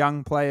Jr. Some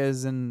young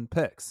players and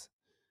picks.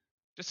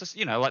 Just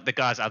like the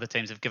guys other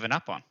teams have given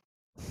up on.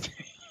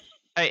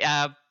 Hey,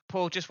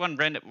 Paul, just one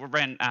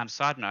random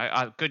side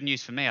note. Good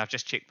news for me. I've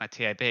just checked my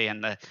TAB,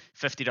 and the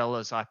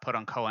 $50 I put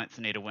on Cole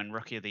Anthony to win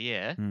Rookie of the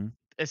Year,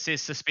 it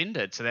says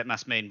suspended. So that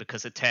must mean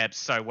because the tab's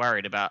so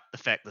worried about the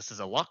fact this is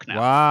a lock now.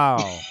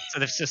 Wow. So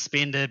they've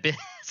suspended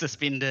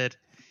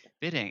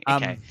bidding.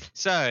 Okay.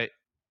 So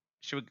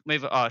should we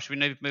move? Should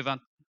we move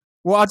on?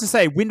 Well, I'll just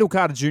say Wendell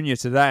Carter Jr.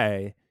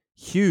 today,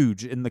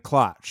 huge in the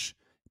clutch.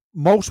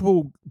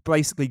 Multiple,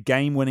 basically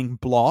game-winning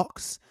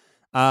blocks.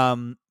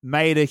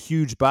 Made a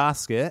huge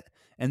basket.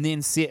 And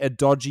then set a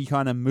dodgy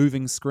kind of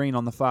moving screen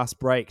on the fast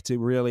break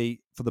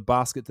for the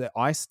basket that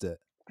iced it.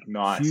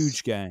 Nice.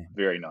 Huge game.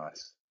 Very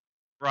nice.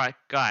 Right,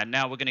 Guy.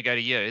 Now we're going to go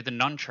to you. The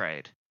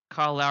non-trade.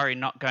 Kyle Lowry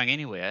not going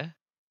anywhere.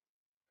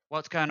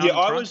 What's going on in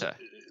Toronto?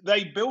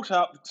 They built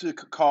up to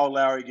Kyle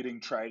Lowry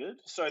getting traded.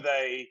 So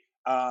they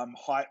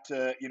hyped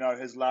it.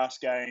 His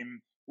last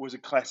game was a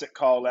classic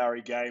Kyle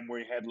Lowry game where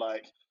he had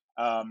like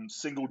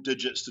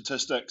single-digit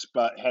statistics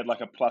but had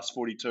like a plus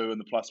 42 and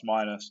the plus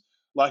minus.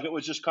 Like, it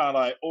was just kind of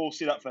like all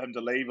set up for him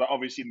to leave. Like,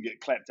 obviously, he didn't get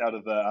clapped out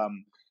of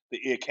the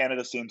Air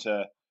Canada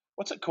Centre.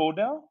 What's it called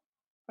now?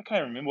 I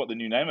can't remember what the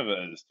new name of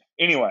it is.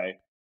 Anyway.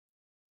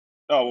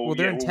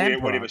 They're in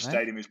Tampa, whatever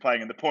stadium he's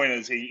playing in. The point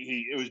is,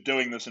 he was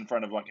doing this in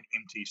front of like an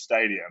empty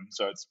stadium,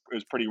 so it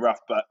was pretty rough.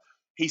 But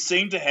he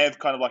seemed to have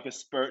kind of like a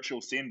spiritual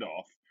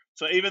send-off.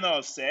 So even though I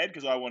was sad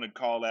because I wanted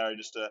Kyle Lowry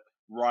just to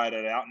ride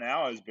it out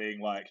now as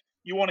being like,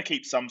 you want to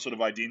keep some sort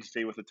of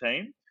identity with the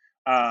team.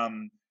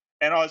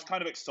 And I was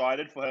kind of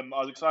excited for him.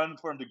 I was excited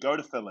for him to go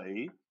to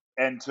Philly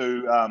and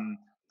to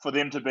for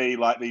them to be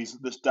like this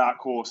dark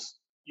horse,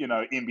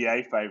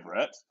 NBA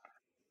favorite.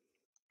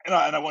 And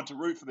I want to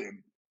root for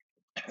them.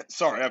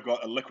 Sorry, I've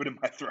got a liquid in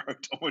my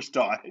throat. Almost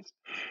died.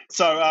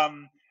 So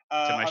I'm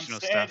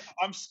sad.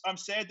 I'm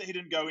sad that he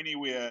didn't go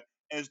anywhere.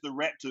 As the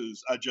Raptors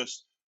are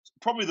just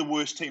probably the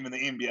worst team in the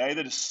NBA.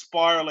 They're just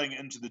spiraling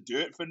into the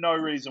dirt for no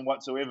reason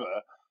whatsoever.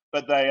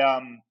 But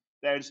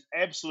they're just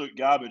absolute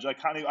garbage. I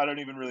don't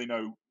even really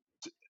know.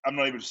 I'm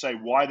not able to say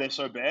why they're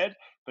so bad,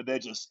 but they're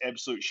just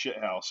absolute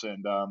shithouse.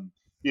 And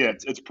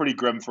it's pretty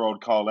grim for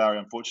old Kyle Lowry,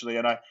 unfortunately.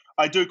 And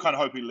I do kind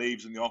of hope he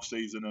leaves in the off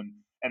season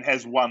and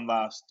has one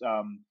last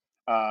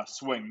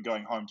swing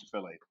going home to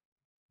Philly.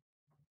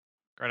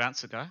 Great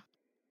answer, Guy.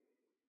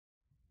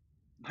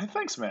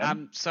 Thanks,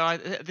 man. So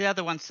the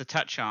other ones to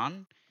touch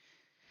on.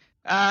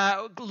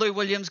 Lou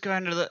Williams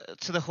going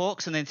to the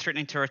Hawks and then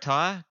threatening to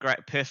retire.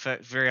 Great,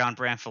 perfect, very on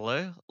brand for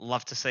Lou.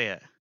 Love to see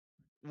it.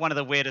 One of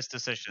the weirdest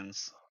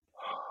decisions.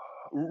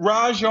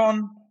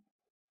 Rajon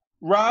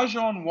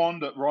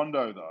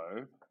Rondo,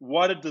 though,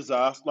 what a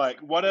disaster! Like,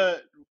 what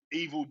a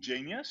evil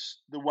genius!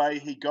 The way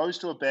he goes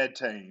to a bad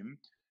team,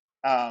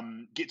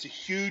 gets a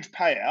huge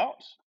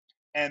payout,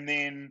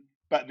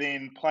 but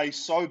then plays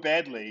so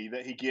badly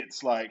that he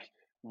gets like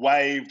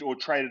waived or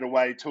traded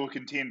away to a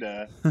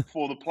contender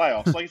for the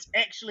playoffs. Like, it's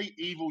actually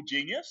evil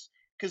genius,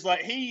 because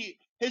like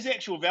his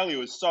actual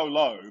value is so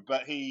low,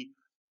 but I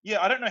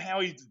don't know how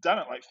he's done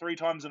it like 3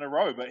 times in a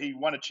row, but he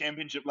won a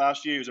championship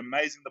last year. He was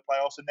amazing in the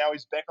playoffs, and now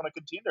he's back on a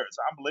contender. It's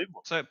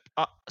unbelievable.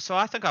 So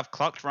I think I've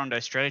clocked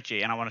Rondo's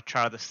strategy, and I want to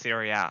try this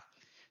theory out.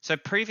 So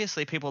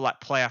previously, people like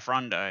playoff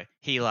Rondo,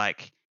 he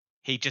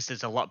just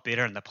is a lot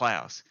better in the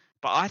playoffs.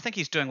 But I think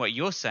he's doing what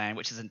you're saying,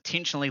 which is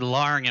intentionally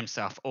lowering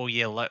himself all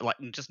year, like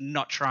just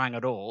not trying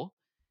at all,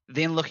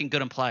 then looking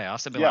good in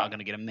playoffs and be like, I'm going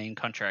to get a mean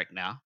contract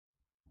now.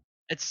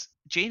 It's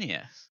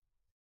genius.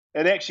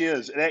 It actually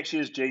is. It actually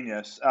is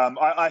genius.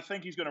 I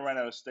think he's going to run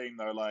out of steam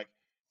though. Like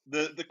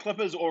the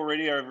Clippers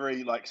already are a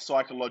very like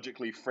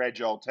psychologically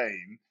fragile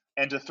team,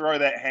 and to throw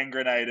that hand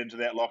grenade into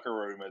that locker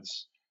room,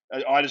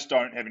 I just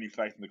don't have any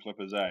faith in the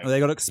Clippers. Well, they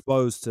got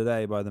exposed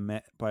today by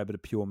by a bit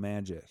of pure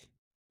magic.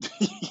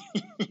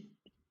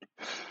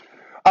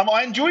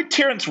 I enjoyed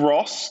Terrence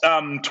Ross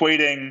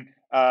tweeting.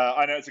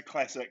 I know it's a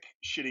classic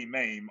shitty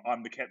meme.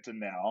 I'm the captain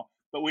now.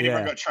 But when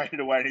everyone got traded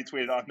away and he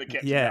tweeted, I'm the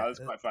captain now, it's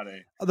quite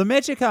funny. The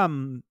Magic,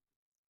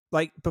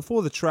 like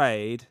before the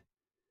trade,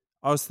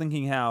 I was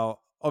thinking how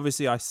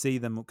obviously I see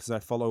them because I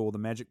follow all the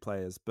Magic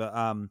players, but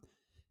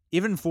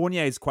Evan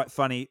Fournier is quite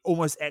funny,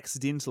 almost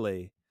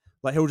accidentally.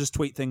 Like he'll just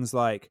tweet things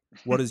like,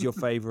 "What is your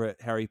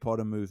favorite Harry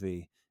Potter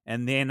movie?"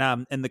 And then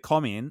in the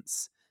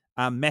comments,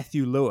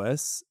 Matthew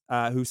Lewis,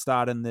 who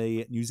starred in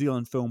the New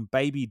Zealand film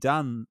Baby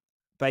Dunn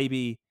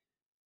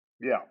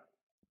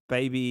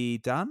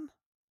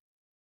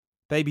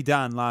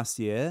last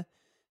year.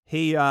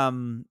 He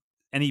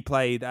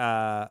played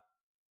Neville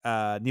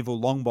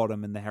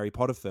Longbottom in the Harry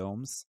Potter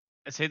films.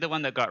 Is he the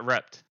one that got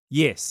ripped?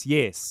 Yes.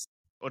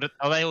 Or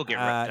they all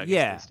get ripped?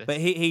 Yeah, but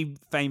he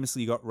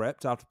famously got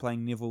ripped after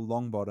playing Neville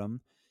Longbottom.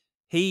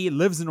 He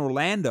lives in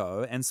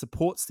Orlando and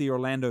supports the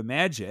Orlando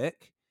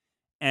Magic,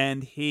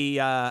 and he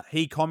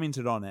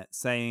commented on it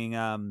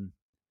saying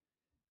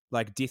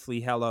like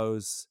Deathly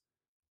Hallows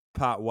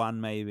Part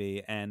 1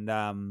 maybe,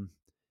 and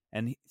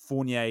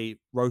Fournier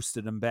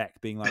roasted him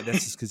back, being like,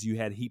 "That's just because you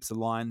had heaps of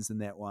lines in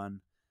that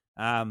one."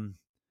 But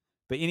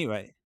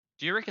anyway,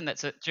 do you reckon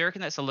that's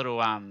a little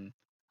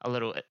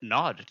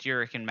nod? Do you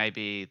reckon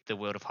maybe the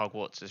world of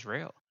Hogwarts is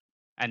real,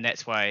 and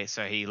that's why?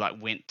 So he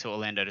like went to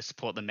Orlando to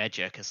support the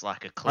Magic as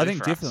like a clue. I think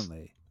for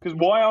definitely. Because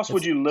why else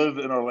would you live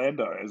in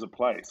Orlando as a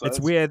place? It's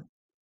weird.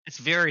 It's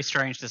very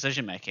strange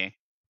decision making.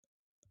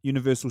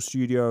 Universal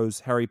Studios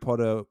Harry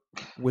Potter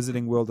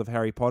Wizarding World of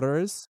Harry Potter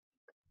is.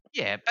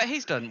 Yeah, but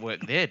he's done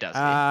work there, does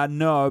he?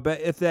 No,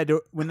 but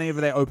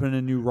whenever they open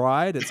a new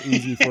ride, it's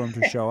easy for him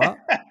to show up.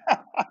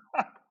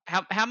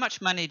 How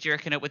much money do you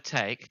reckon it would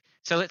take?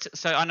 So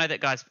I know that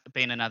guy's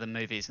been in other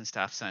movies and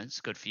stuff, so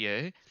it's good for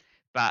you.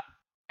 But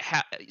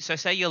so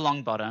say you're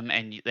Longbottom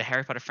and the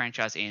Harry Potter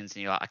franchise ends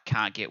and you're like, I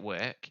can't get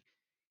work.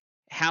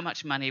 How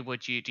much money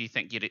do you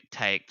think you'd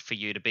take for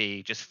you to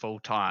be just full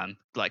time,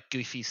 like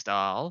Goofy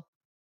style,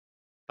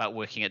 but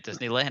working at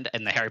Disneyland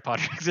in the Harry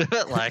Potter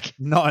exhibit? Like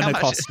not in a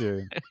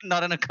costume.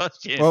 Not in a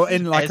costume. Well,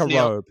 in like a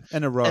robe.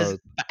 In a robe.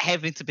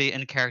 Having to be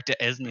in character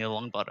as Neil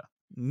Longbottom.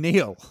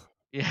 Neil.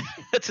 Yeah,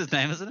 that's his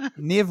name, isn't it?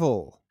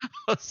 Neville.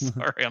 Oh,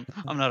 sorry,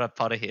 I'm not a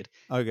Potterhead.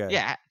 Okay.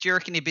 Yeah, do you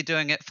reckon he'd be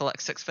doing it for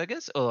like 6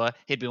 figures, or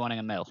he'd be wanting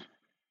 $1 million?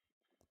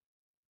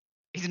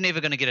 He's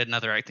never going to get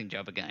another acting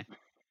job again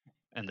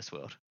in this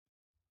world.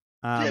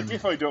 Yeah,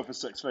 definitely do it for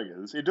 6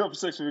 figures. He'd do it for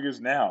 6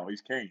 figures now. He's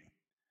keen.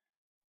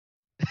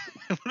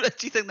 Do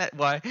you think that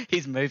why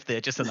he's moved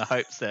there, just in the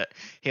hopes that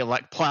he'll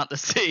like plant the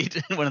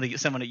seed and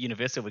someone at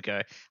Universal would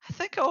go, I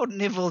think old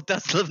Neville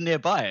does live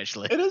nearby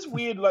actually. It is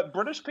weird, like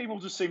British people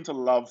just seem to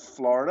love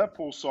Florida.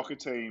 Paul's soccer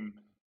team,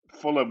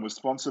 Fulham, was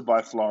sponsored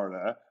by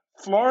Florida.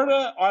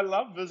 Florida, I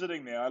love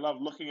visiting there. I love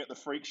looking at the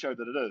freak show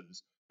that it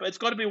is. But it's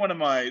got to be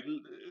I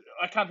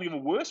can't think of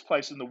a worse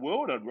place in the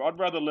world. I'd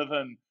rather live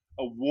in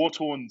a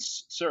war-torn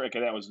Syria.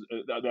 That was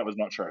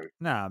not true.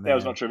 Nah, man. That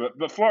was not true.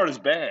 But Florida's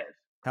bad.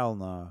 Hell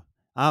no.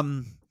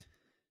 I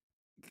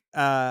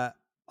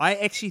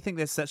actually think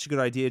that's such a good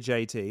idea,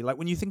 JT. Like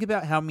when you think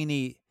about how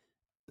many,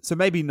 so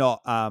maybe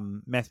not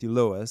Matthew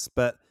Lewis,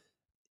 but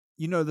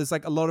there's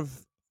like a lot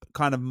of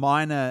kind of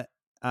minor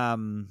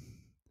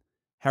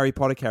Harry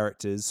Potter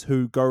characters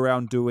who go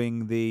around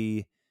doing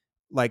the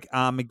like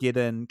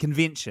Armageddon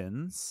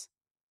conventions.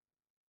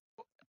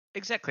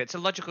 Exactly, it's a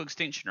logical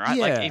extension, right?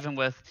 Yeah. Like even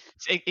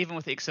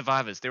with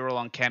ex-survivors, they're all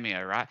on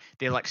Cameo, right?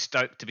 They're like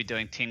stoked to be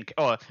doing 10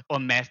 or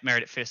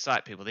Married at First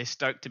Sight people. They're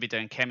stoked to be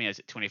doing cameos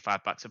at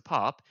 $25 a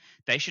pop.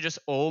 They should just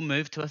all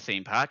move to a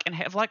theme park and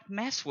have like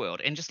Mass World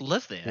and just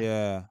live there.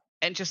 Yeah.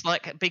 And just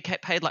like be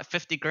paid like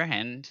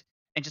 $50,000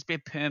 and just be a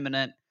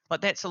permanent.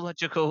 Like that's a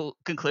logical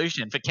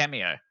conclusion for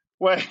Cameo.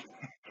 Wait.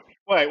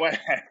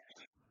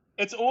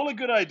 It's all a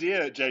good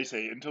idea,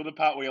 JC, until the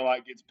part where you're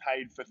like gets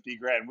paid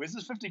 $50,000. Where's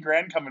this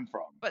 $50,000 coming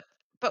from?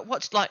 But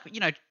what's like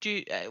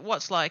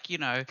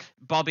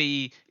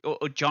Bobby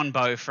or John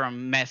Bow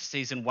from Math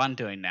season 1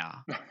 doing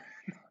now?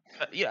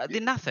 But yeah,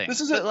 they're nothing.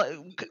 This is But, a-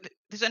 like,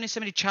 there's only so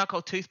many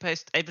charcoal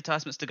toothpaste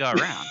advertisements to go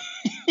around.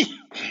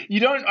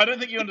 I don't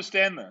think you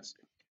understand this.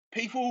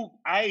 People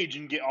age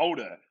and get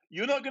older.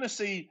 You're not going to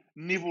see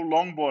Neville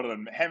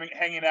Longbottom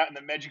hanging out in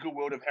the magical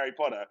world of Harry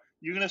Potter.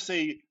 You're going to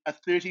see a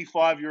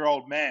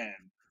 35-year-old man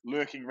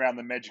lurking around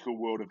the magical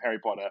world of Harry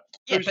Potter.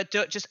 Yeah, who's-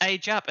 but just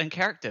age up in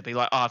character. Be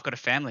like, oh, I've got a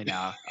family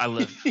now. I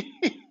live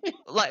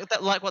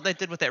like what they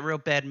did with that real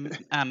bad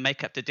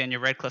makeup to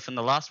Daniel Radcliffe in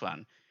the last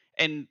one.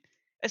 And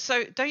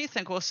so, don't you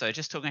think also,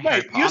 just talking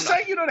Harry Mate, Potter, you're I'm not-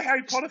 saying you're not a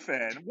Harry Potter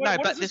fan.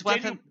 What but is this there's one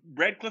Daniel thing-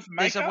 Radcliffe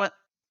there's makeup?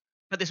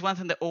 but there's one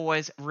thing that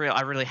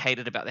I really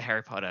hated about the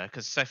Harry Potter,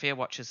 because Sophia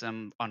watches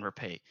them on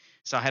repeat,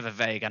 so I have a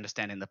vague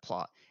understanding of the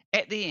plot.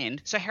 At the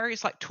end, so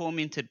Harry's like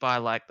tormented by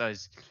like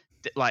those,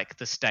 like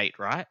the state,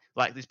 right?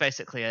 Like there's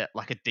basically a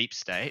deep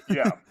state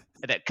Yeah.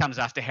 that comes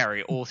after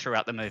Harry all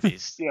throughout the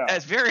movies. Yeah.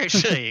 It's very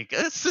actually,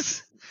 it's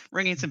just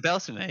ringing some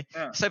bells for me.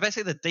 Yeah. So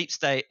basically, the deep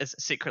state is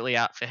secretly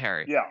out for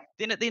Harry. Yeah.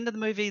 Then at the end of the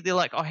movie, they're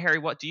like, "Oh, Harry,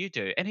 what do you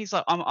do?" And he's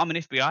like, "I'm an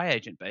FBI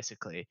agent,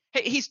 basically."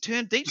 He's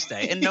turned deep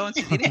state, and no one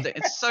said anything.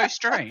 It's so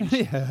strange.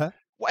 Yeah.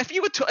 Well, if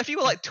you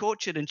were like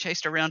tortured and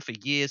chased around for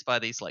years by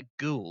these like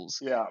ghouls,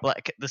 Yeah.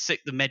 like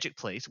the magic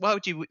police, why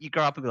would you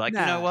grow up and be like, you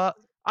know Nah. what?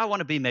 I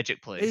want to be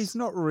magic police. He's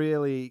not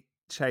really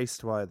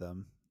chased by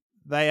them.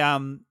 They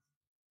Don't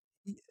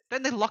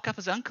they lock up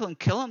his uncle and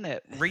kill him?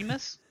 That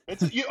Remus. I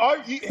think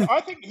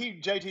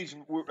JT's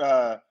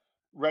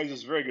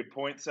raises very good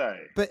points, eh?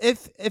 but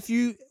if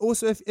you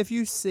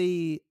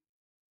see,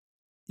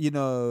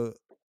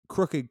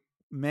 crooked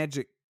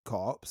magic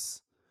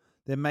cops,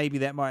 then maybe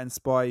that might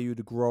inspire you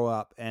to grow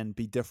up and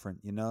be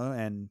different,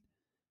 and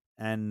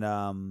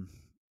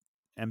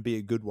be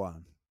a good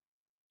one.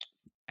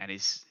 And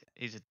he's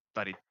a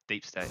bloody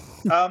deep state.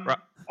 Right.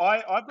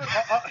 I've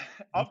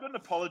got an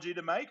apology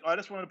to make. I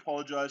just want to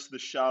apologise to the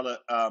Charlotte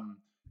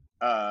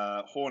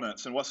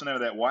Hornets and what's the name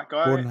of that white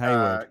guy? Gordon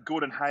Hayward.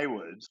 Gordon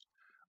Hayward.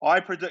 I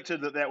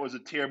predicted that was a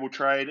terrible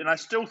trade, and I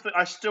still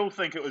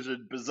think it was a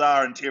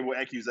bizarre and terrible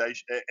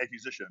accusation.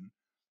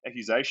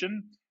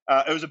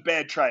 It was a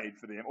bad trade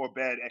for them, or a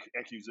bad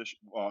accusation.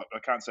 Well, I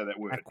can't say that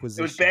word. Acquisition.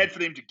 It was bad for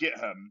them to get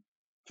him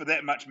for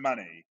that much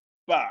money,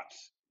 but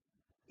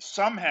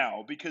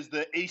somehow, because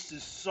the East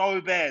is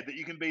so bad that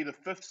you can be the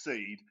 5th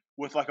seed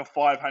with like a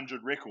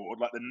 500 record,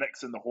 like the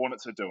Knicks and the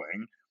Hornets are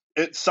doing,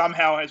 it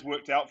somehow has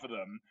worked out for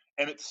them.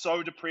 And it's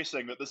so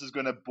depressing that this is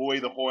going to buoy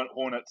the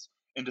Hornets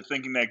into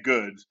thinking they're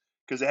good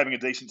because they're having a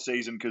decent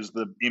season because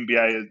the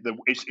NBA, the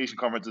Eastern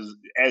Conference is,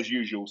 as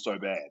usual, so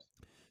bad.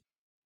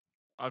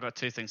 I've got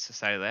 2 things to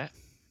say to that.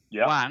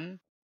 Yeah.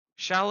 One,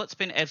 Charlotte's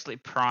been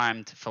absolutely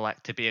primed for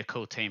to be a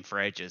cool team for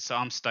ages. So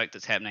I'm stoked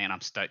it's happening, and I'm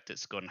stoked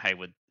it's Gordon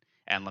Hayward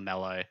and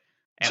LaMelo,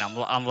 and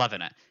I'm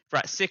loving it.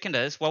 Right. Second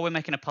is, while we're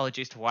making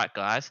apologies to white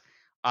guys,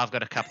 I've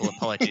got a couple of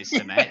apologies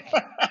to make.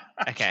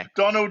 Okay.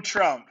 Donald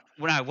Trump.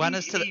 Well, no, one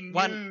is to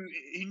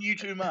he knew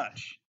too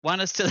much.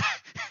 One is to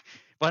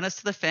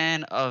the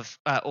fan of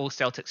all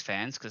Celtics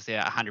fans, because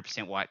they're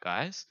 100% white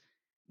guys.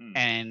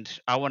 And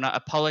I want to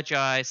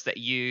apologize that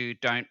you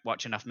don't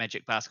watch enough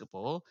Magic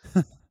basketball.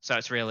 So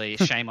it's really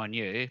shame on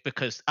you,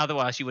 because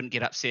otherwise you wouldn't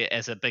get upset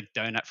as a big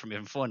donut from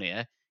Evan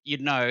Fournier.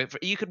 You'd know,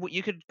 you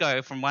could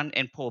go from one,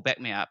 and Paul, back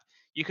me up.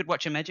 You could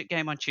watch a Magic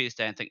game on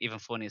Tuesday and think Evan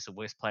Fournier is the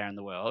worst player in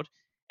the world,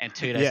 and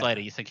 2 days later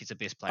you think he's the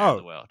best player in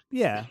the world.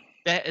 Yeah.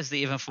 That is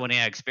the Evan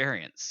Fournier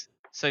experience.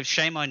 So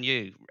shame on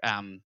you.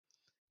 And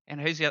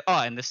who's the other?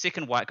 Oh, and the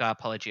second white guy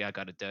apology I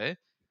got to do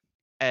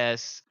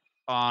is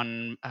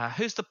on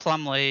who's the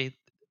Plumlee?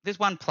 There's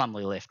one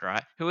Plumlee left,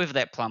 right? Whoever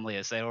that Plumlee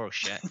is, they're all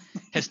shit.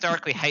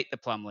 Historically hate the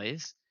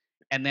Plumlees.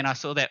 And then I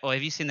saw that. Oh,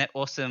 have you seen that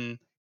awesome,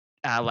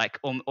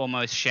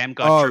 almost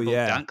Shamgar triple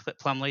dunk that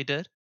Plumlee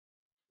did?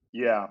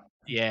 Yeah.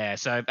 Yeah.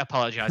 So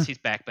apologize. He's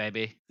back,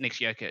 baby.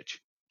 Next Jokic.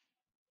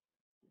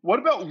 What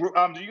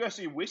about? Did you guys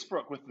see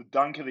Westbrook with the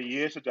dunk of the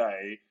year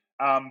today?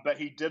 But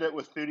he did it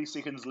with 30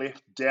 seconds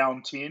left,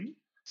 down 10.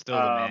 Still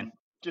the man.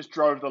 Just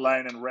drove the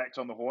lane and racked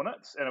on the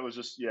Hornets, and it was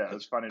just it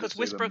was funny to see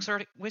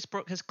because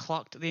Westbrook has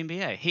clocked the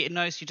NBA. He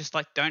knows you just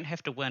don't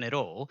have to win at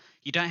all.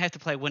 You don't have to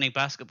play winning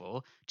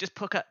basketball. Just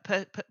put up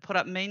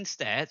mean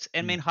stats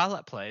and mean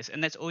highlight plays,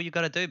 and that's all you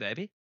got to do,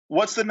 baby.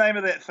 What's the name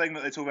of that thing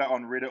that they talk about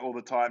on Reddit all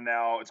the time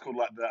now? It's called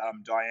like the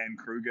Diane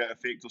Kruger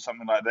effect or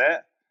something like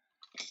that.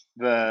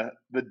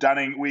 The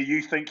Dunning, where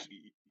you think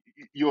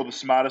you're the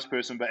smartest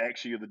person, but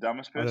actually you're the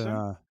dumbest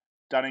person.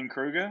 Dunning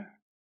Kruger.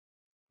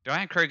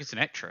 Diane Kruger's an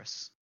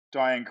actress.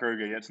 Diane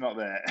Kruger, yeah, it's not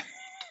that.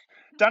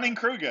 Dunning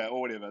Kruger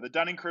or whatever. The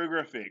Dunning Kruger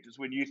effect is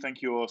when you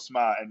think you're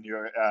smart and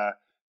you're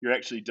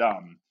actually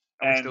dumb.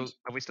 Are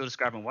we still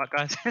describing white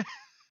guys?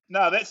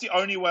 No, that's the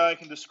only way I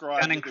can describe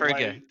Dunning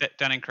Kruger.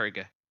 Dunning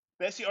Kruger.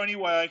 That's the only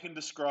way I can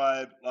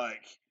describe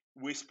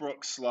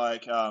Westbrook's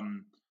lack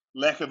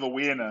of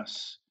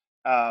awareness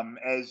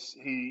as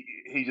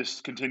he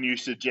just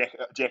continues to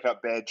jack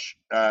up bad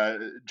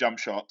jump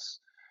shots.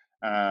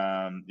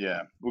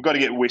 We've got to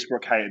get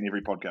Westbrook hate in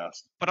every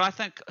podcast. But I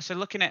think so.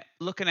 Looking at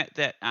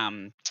that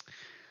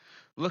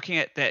looking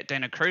at that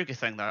Dana Kruger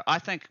thing, though, I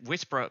think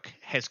Westbrook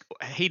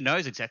he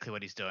knows exactly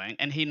what he's doing,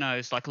 and he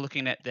knows, like,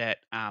 looking at that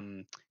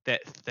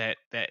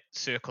that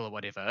circle or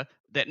whatever,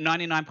 that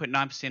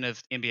 99.9%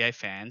 of NBA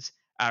fans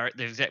are at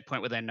the exact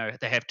point where they know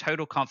they have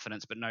total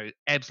confidence but know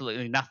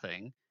absolutely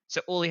nothing.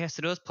 So all he has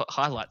to do is put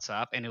highlights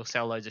up, and he'll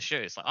sell loads of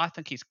shoes. Like, I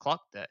think he's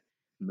clocked it.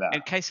 Nah.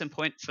 And case in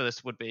point for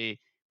this would be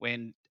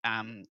when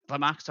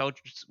LaMarcus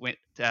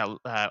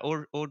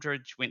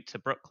Aldridge went to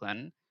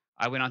Brooklyn.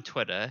 I went on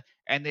Twitter,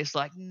 and there's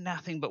like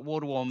nothing but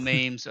wall-to-wall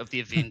memes of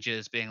the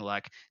Avengers being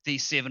like,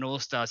 these 7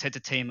 All-Stars had to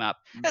team up.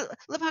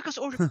 LaMarcus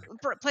Aldridge,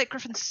 Blake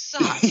Griffin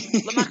sucks.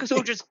 LaMarcus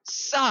Aldridge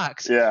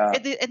sucks. Yeah.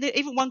 And then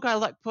even one guy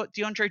like put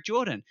DeAndre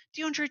Jordan.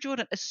 DeAndre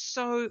Jordan is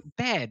so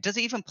bad. Does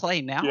he even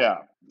play now? Yeah.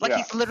 Like, yeah.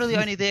 he's literally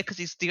only there because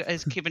he's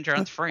Kevin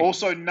Durant's friend.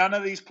 Also, none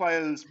of these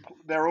players,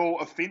 they're all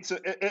offensive.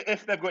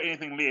 If they've got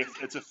anything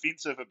left, it's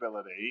offensive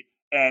ability.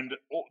 And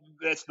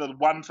that's the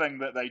one thing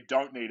that they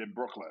don't need in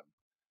Brooklyn.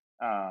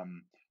 Well,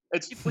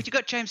 you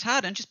got James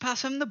Harden, just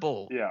pass him the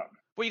ball. Yeah.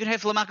 Well, you can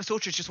have LaMarcus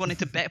Aldridge just wanting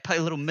to play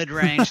a little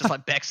mid-range, just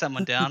like back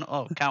someone down.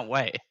 Oh, can't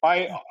wait.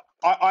 I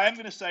am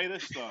going to say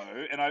this,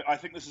 though, and I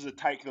think this is a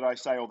take that I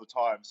say all the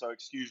time, so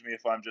excuse me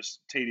if I'm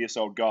just tedious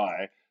old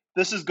guy.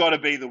 This has got to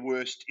be the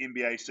worst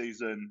NBA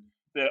season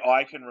that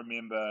I can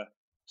remember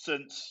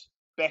since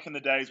back in the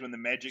days when the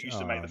Magic used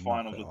to make the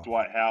finals with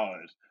Dwight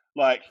Howard.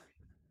 Like,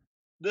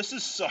 this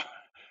is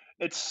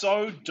it's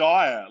so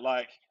dire.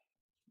 Like,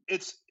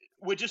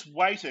 we're just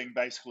waiting,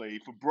 basically,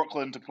 for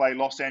Brooklyn to play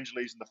Los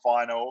Angeles in the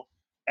final.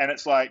 And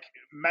it's like,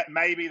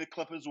 maybe the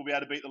Clippers will be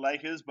able to beat the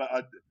Lakers,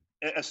 but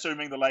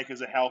assuming the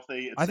Lakers are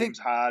healthy, it seems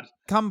hard.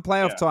 Come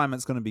playoff time,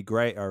 it's going to be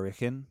great, I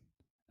reckon.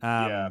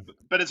 Yeah,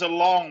 but it's a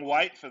long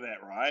wait for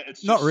that, right?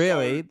 It's not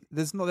really.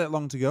 There's not that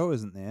long to go,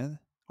 isn't there?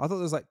 I thought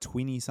there was like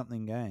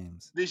 20-something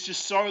games. There's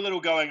just so little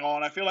going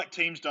on. I feel like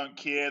teams don't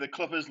care. The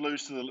Clippers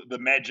lose to the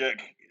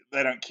Magic.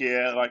 They don't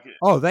care. Like,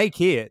 oh, they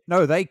cared.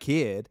 No, they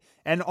cared.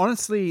 And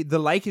honestly, the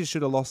Lakers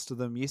should have lost to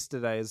them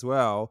yesterday as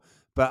well.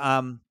 But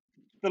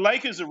the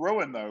Lakers are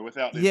ruined though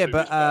without their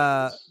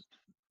superstars.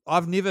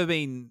 I've never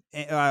been.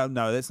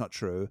 No, that's not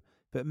true.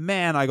 But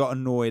man, I got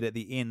annoyed at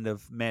the end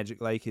of Magic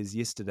Lakers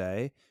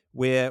yesterday,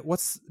 where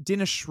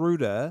Dennis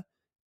Schroeder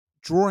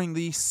drawing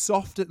the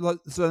softest.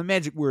 So the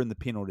Magic were in the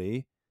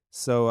penalty,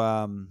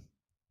 so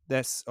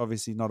that's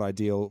obviously not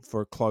ideal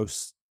for a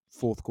close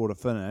fourth quarter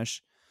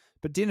finish.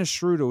 But Dennis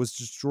Schroeder was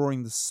just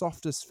drawing the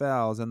softest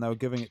fouls, and they were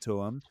giving it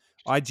to him.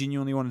 I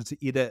genuinely wanted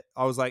to edit.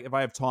 I was like, if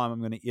I have time, I'm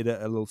going to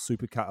edit a little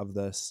supercut of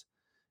this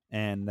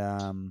and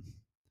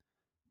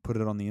put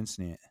it on the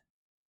internet.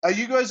 Are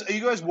you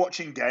guys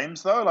watching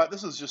games though? Like,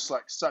 this is just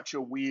like such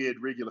a weird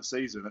regular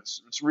season.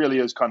 It's really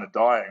is kind of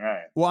dying,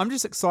 eh? Well, I'm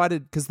just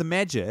excited because the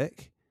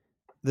Magic,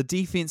 the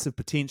defensive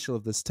potential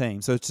of this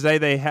team. So today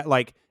they had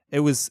it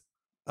was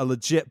a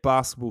legit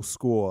basketball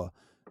score.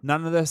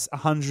 None of this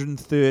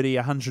 130,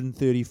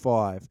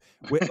 135.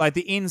 Like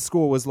the end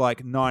score was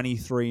like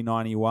 93,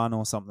 91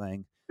 or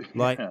something.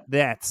 Like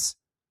that's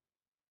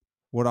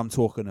what I'm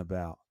talking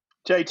about.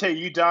 JT,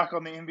 you dark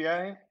on the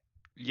NBA?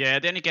 Yeah,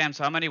 the only games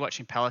I'm only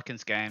watching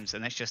Pelicans games,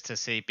 and that's just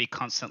to be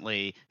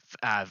constantly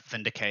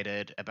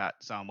vindicated about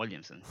Zion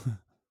Williamson.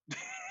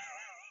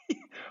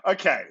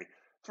 Okay,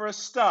 for a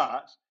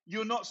start,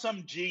 you're not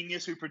some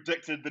genius who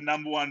predicted the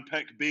number 1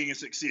 pick being a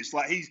success.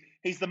 Like,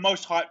 he's the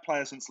most hyped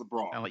player since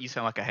LeBron. Oh, you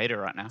sound like a hater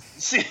right now.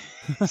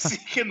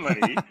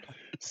 Secondly,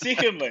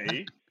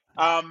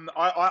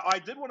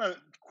 I did want to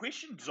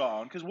question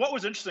Zion, because what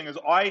was interesting is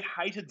I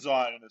hated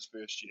Zion in his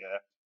first year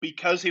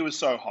because he was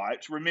so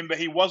hyped. Remember,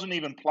 he wasn't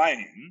even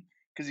playing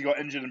because he got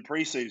injured in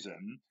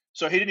preseason.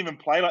 So he didn't even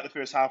play like the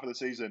first half of the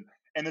season.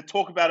 And the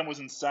talk about him was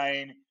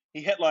insane.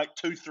 He hit like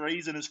 2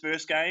 threes in his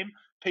first game.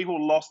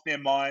 People lost their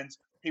minds.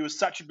 He was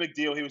such a big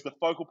deal. He was the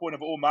focal point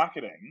of all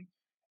marketing.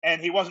 And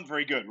he wasn't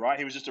very good, right?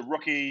 He was just a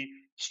rookie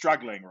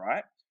struggling,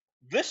 right?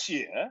 This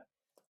year,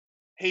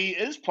 he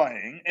is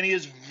playing and he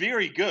is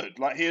very good.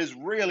 Like, he is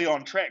really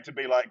on track to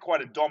be like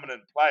quite a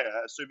dominant player,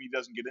 assuming he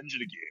doesn't get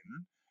injured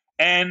again.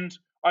 And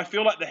I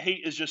feel like the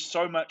heat is just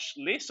so much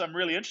less. I'm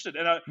really interested.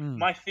 And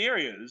my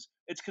theory is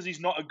it's because he's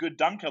not a good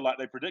dunker like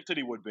they predicted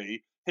he would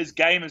be. His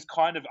game is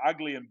kind of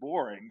ugly and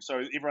boring.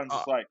 So everyone's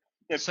just like,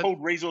 they've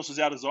pulled resources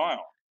out of Zion.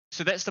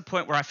 So that's the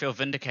point where I feel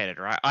vindicated,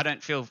 right? I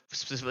don't feel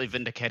specifically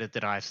vindicated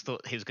that I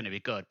thought he was going to be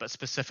good, but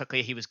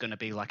specifically he was going to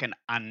be like an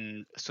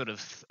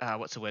unpredicted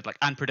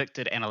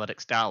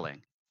analytics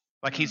darling.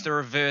 Like, he's the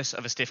reverse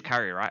of a Steph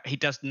Curry, right? He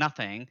does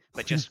nothing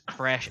but just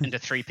crash into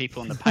 3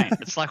 people in the paint.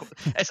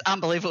 It's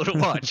unbelievable to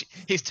watch.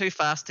 He's too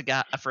fast to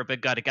guard for a big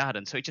guy to guard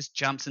him, so he just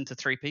jumps into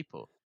 3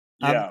 people.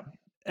 Yeah.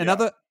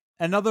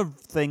 Another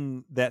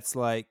thing that's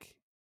like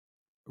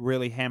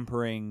really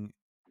hampering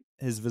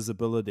his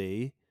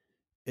visibility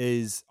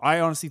is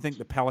I honestly think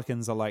the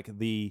Pelicans are like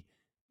the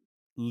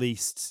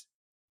least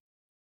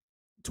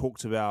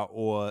talked about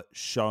or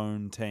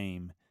shown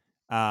team.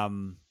 At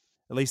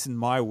least in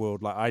my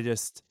world, like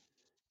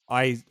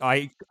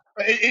I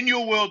In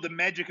your world, the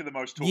Magic are the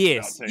most talked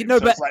Yes, about you team. know,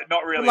 So it's but like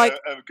not really like,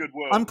 a good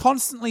world. I'm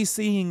constantly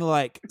seeing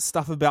like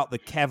stuff about the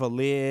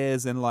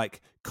Cavaliers and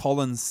like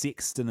Colin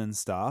Sexton and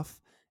stuff.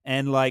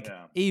 And like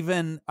Yeah.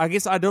 even I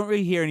guess I don't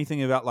really hear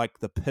anything about like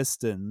the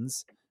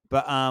Pistons,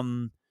 but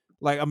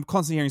like I'm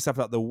constantly hearing stuff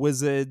about the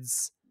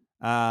Wizards,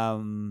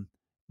 the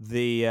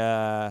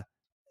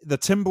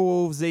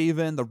Timberwolves,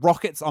 even the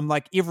Rockets. I'm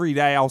like every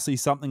day I'll see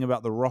something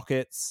about the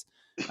Rockets.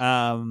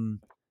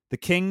 The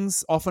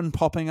Kings often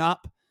popping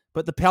up,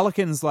 but the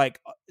Pelicans,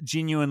 like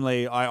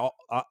genuinely, I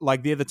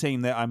like they're the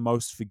team that I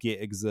most forget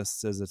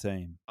exists as a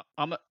team.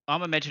 I'm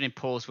imagining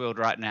Paul's world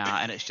right now,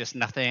 and it's just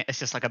nothing. It's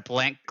just like a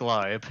blank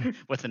globe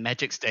with the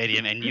Magic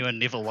Stadium, and you and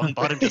Neville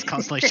Longbottom just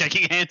constantly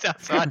shaking hands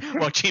outside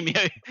while Jimmy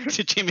 3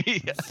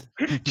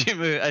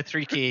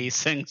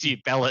 sings you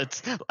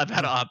ballads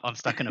about I'm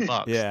stuck in a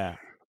box. Yeah.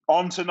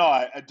 On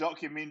tonight, a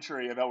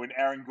documentary about when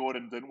Aaron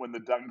Gordon didn't win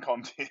the dunk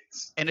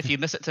contest. And if you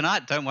miss it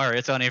tonight, don't worry,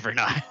 it's on every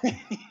night.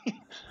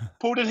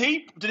 Paul, did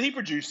he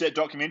produce that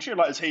documentary?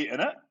 Like, is he in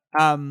it?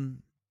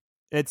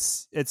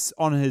 It's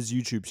on his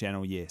YouTube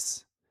channel,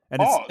 yes.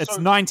 And it's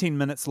so- 19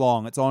 minutes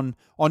long. It's on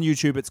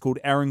YouTube. It's called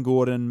Aaron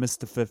Gordon,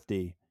 Mr.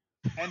 50.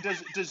 And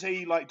does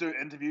he like do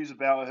interviews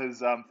about his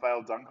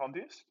failed dunk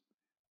contest?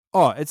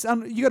 Oh,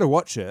 you got to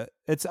watch it.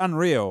 It's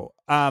unreal.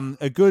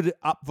 A good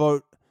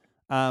upvote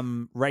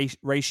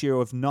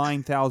ratio of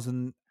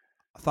 9,000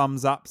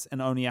 thumbs ups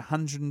and only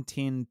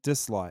 110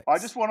 dislikes. I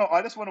just want to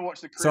watch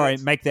the credits. Sorry,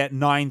 make that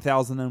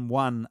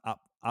 9,001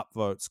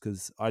 upvotes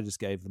because I just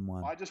gave them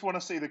one. I just want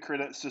to see the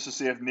credits just to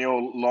see if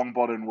Neil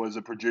Longbottom was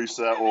a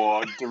producer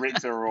or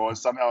director or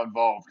somehow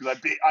involved. Because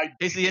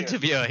He's the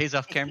interviewer. He's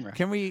off camera.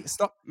 Can we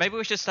stop? Maybe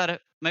we should start a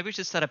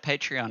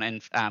Patreon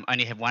and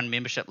only have one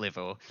membership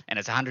level, and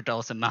it's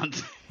 $100 a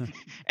month.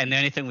 And the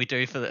only thing we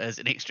do for it is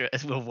an extra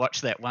is we'll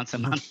watch that once a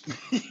month.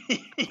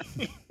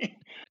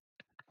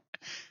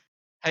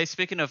 Hey,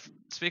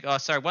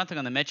 one thing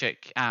on the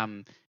Magic,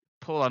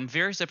 Paul, I'm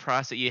very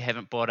surprised that you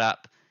haven't brought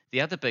up the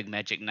other big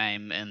Magic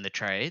name in the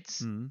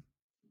trades.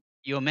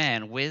 Your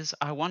man, Wes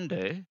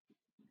Iwundu.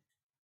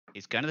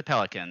 He's going to the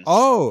Pelicans.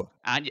 Oh,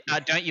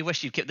 don't you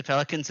wish you'd kept the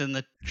Pelicans in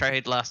the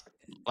trade last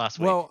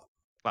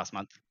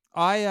month?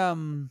 I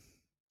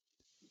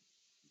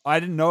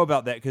didn't know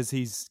about that because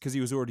he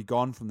was already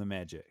gone from the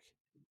Magic.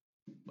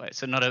 Wait,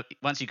 so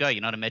once you go,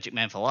 you're not a Magic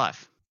man for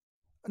life.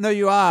 No,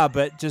 you are,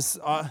 but just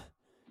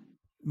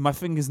my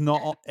finger's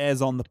not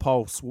as on the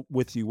pulse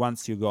with you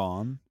once you're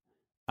gone.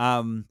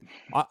 I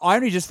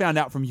only just found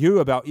out from you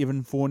about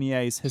Evan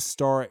Fournier's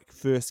historic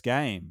first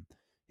game.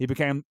 He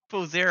became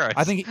full zeros.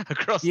 I think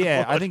across the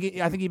board. I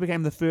think he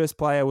became the first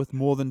player with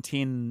more than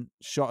 10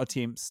 shot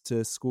attempts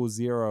to score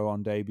 0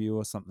 on debut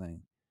or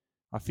something.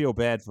 I feel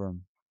bad for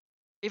him.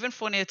 Evan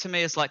Fournier to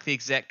me is like the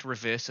exact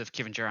reverse of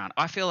Kevin Durant.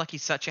 I feel like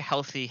he's such a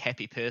healthy,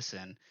 happy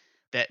person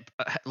that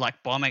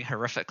like bombing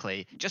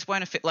horrifically just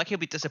won't affect. Like he'll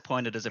be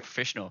disappointed as a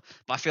professional,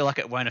 but I feel like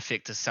it won't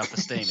affect his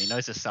self-esteem. He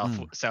knows his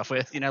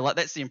self-worth. Like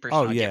that's the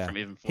impression I get from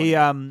Evan Fournier. He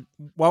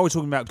while we're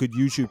talking about good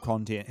YouTube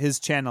content, his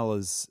channel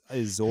is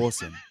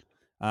awesome.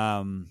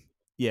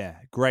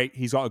 Great.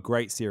 He's got a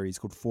great series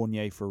called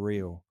Fournier for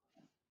Real.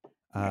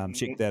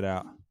 Check that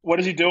out. What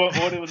does he do?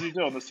 What was he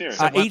doing in the series?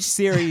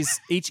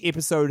 Each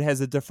episode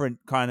has a different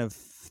kind of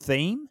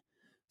theme.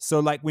 So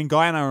like when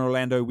Guy and I were in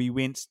Orlando, we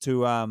went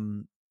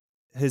to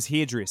his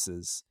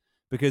hairdressers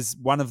because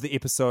one of the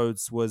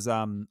episodes was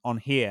on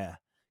hair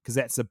because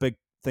that's a big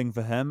thing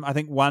for him. I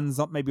think one's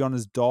not maybe on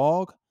his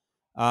dog.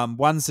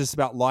 One's just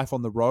about life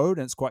on the road,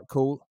 and it's quite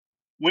cool.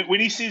 When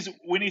he says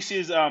hair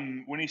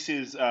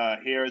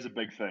is a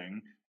big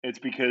thing, it's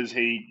because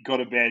he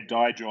got a bad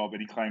dye job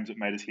and he claims it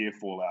made his hair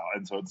fall out,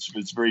 and so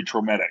it's very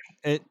traumatic.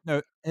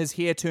 His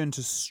hair turned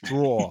to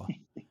straw,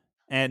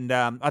 and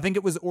I think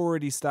it was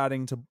already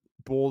starting to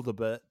bald a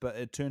bit, but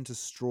it turned to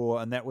straw,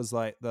 and that was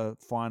like the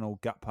final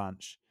gut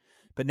punch.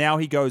 But now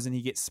he goes and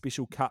he gets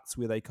special cuts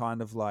where they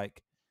kind of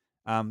like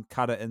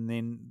cut it and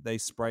then they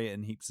spray it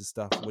in heaps of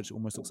stuff, which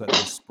almost looks like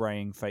they're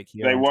spraying fake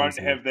hair. They won't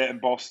have that in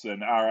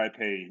Boston.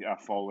 R.I.P. Our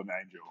fallen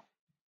angel.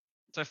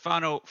 So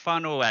final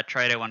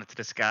trade I wanted to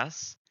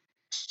discuss.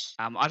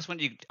 I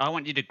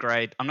want you to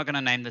grade. I'm not going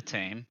to name the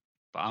team,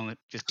 but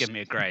just give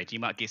me a grade. You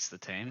might guess the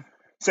team.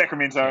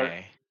 Sacramento.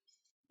 Okay.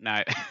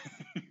 No.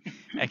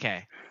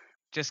 Okay.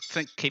 Just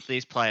keep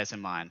these players in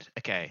mind.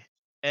 Okay.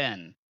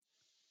 In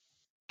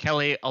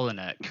Kelly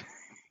Olynyk,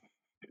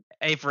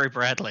 Avery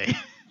Bradley.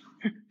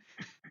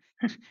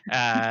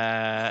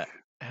 Hang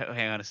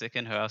on a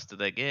second. Who else did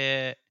they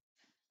get?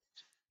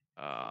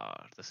 Oh,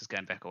 this is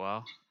going back a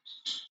while.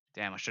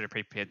 Damn, I should have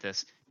prepared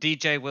this.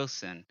 DJ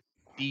Wilson,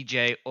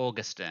 DJ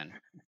Augustin.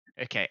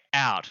 Okay,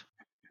 out.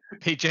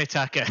 PJ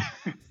Tucker.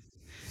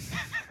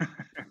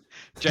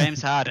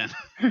 James Harden.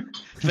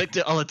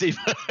 Victor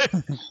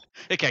Oladipo.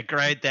 Okay,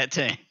 grade that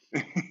team.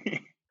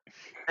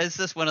 Is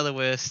this one of the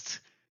worst?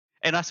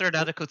 And I saw an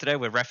article today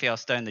where Raphael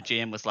Stone, the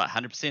GM, was like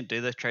 100%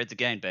 do those trades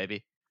again,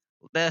 baby.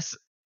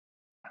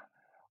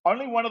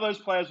 Only one of those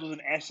players was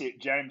an asset,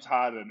 James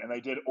Harden, and they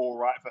did all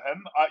right for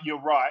him. You're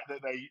right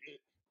that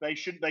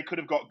They could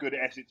have got good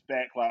assets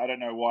back. Like I don't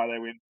know why they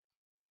went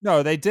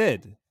No, they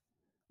did.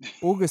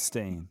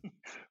 Augustine.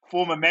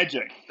 former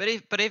Magic.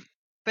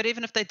 But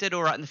even if they did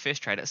all right in the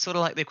first trade, it's sort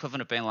of like the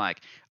equivalent of being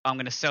like, I'm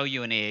going to sell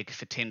you an egg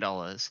for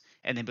 $10,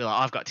 and then be like,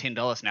 I've got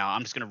 $10 now.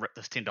 I'm just going to rip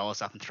this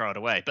 $10 up and throw it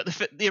away. But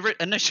the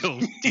initial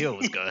deal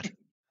was good.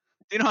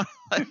 You know,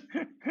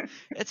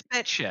 it's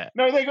batshit.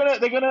 No, they're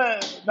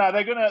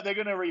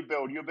gonna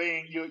rebuild.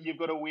 You've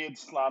got a weird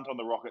slant on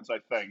the Rockets, I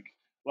think.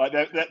 Like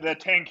they're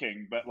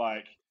tanking, but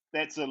like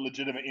that's a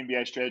legitimate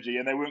NBA strategy,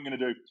 and they weren't going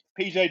to do.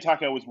 PJ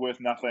Tucker was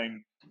worth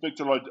nothing.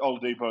 Victor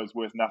Oladipo is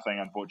worth nothing,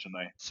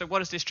 unfortunately. So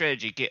what is their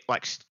strategy?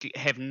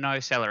 Have no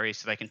salary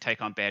so they can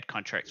take on bad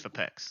contracts for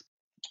picks.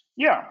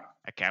 Yeah.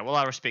 Okay, well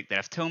I respect that.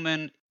 If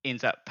Tillman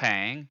ends up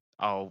paying,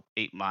 I'll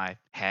eat my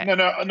hat.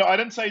 No. I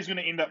didn't say he's going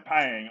to end up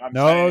paying.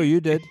 No, saying,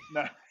 you did.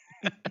 No.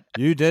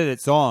 You did.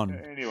 It's on.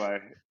 Anyway.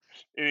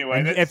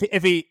 And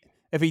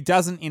if he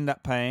doesn't end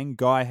up paying,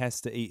 Guy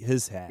has to eat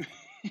his hat.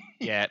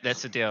 Yeah,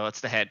 that's the deal. It's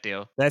the hat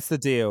deal. That's the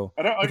deal.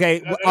 I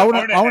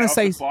want to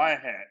say buy a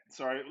hat.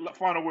 Sorry,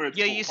 final words.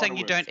 Yeah, you're saying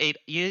you don't eat.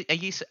 Are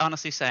you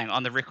honestly saying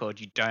on the record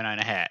you don't own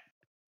a hat?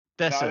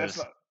 You're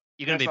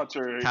going to be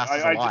cast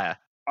as a liar.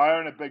 I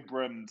own a big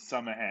brimmed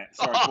summer hat.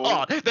 Sorry,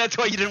 Paul. That's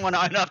why you didn't want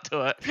to own up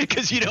to it,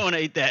 because you don't want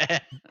to eat that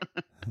hat.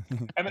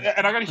 and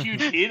I got a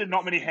huge head, and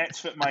not many hats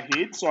fit my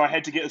head, so I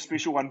had to get a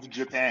special one for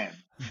Japan.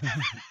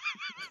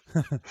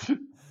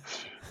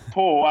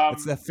 Paul,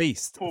 it's a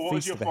feast. Paul, What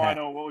was your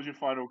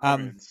final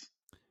comments?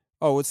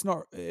 It's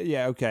not.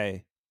 Yeah,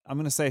 okay. I'm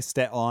going to say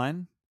stat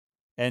line,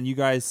 and you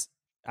guys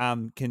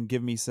can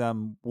give me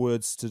some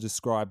words to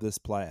describe this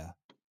player.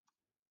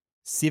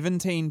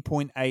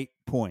 17.8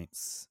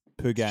 points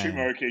per game.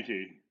 Chuma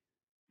Okeke.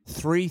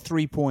 3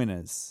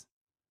 3-pointers.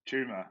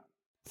 Chuma.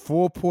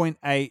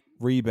 4.8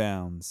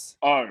 rebounds.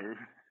 Oh.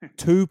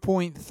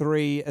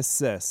 2.3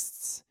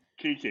 assists.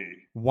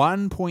 Kiki.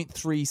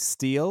 1.3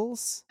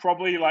 steals.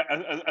 Probably like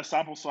a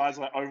sample size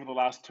like over the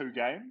last 2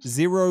 games.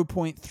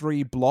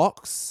 0.3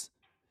 blocks.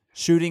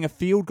 Shooting a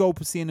field goal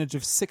percentage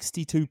of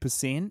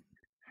 62%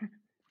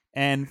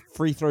 and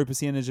free throw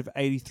percentage of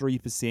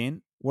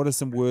 83%. What are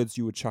some words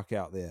you would chuck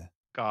out there?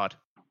 God.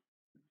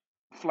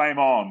 Flame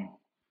on.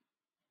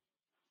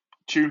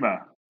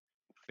 Chuma.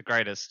 The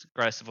greatest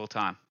of all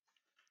time.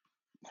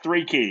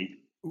 3 key.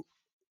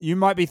 You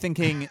might be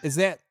thinking, is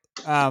that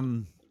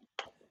freaking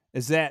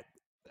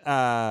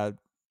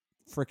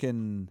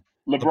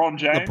LeBron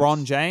James?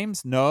 LeBron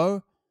James?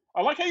 No.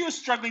 I like how you were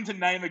struggling to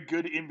name a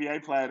good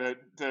NBA player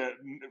to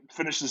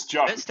finish this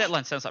joke. That stat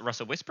line sounds like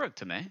Russell Westbrook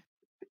to me.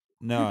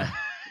 No.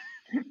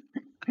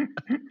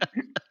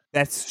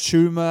 That's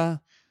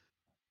Chuma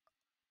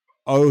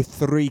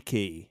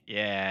Okeke.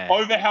 Yeah.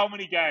 Over how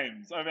many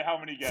games?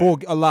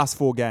 Last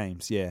 4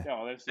 games, yeah.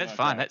 Oh, that's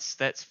fine. That's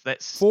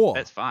 4.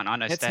 That's fine. I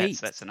know That's stats.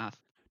 heat. That's enough.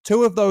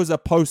 2 of those are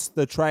post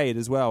the trade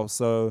as well.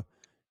 So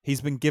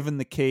he's been given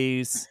the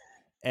keys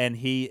and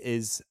he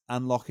is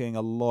unlocking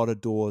a lot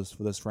of doors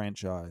for this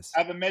franchise.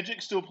 Are the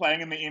Magic still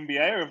playing in the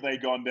NBA, or have they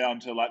gone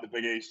down to like the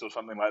Big East or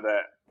something like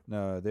that?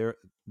 No,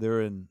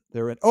 they're in.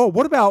 Oh,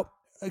 what about?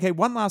 Okay,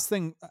 one last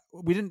thing.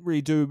 We didn't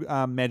really do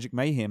Magic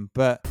Mayhem,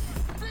 but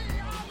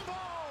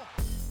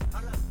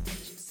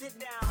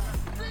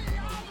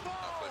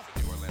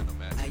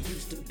I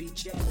used to be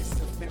jealous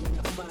of Mary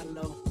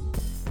Follow.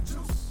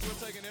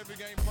 We're taking every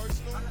game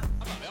personal.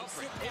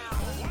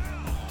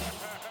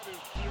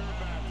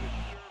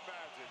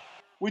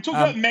 We talked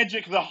about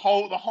Magic the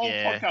whole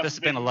Yeah, podcast. this has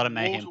been a lot of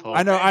mayhem, Paul.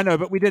 I know,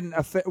 but we didn't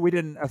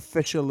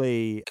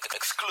officially.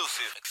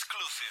 Exclusive.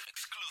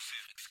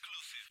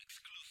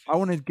 I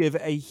want to give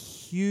a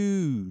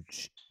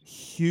huge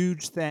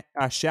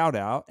shout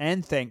out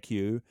and thank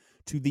you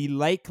to the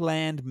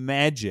Lakeland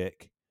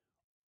Magic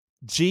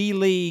G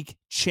League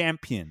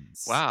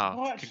champions. Wow!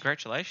 What?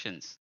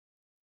 Congratulations.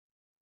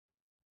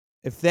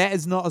 If that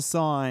is not a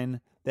sign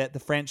that the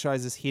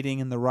franchise is heading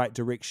in the right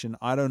direction,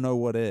 I don't know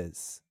what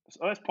is.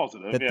 Oh, that's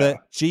positive. That Yeah. the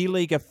G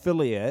League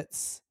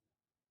affiliates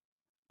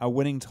are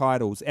winning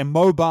titles, and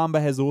Mo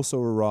Bamba has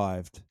also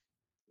arrived.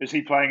 Is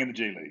he playing in the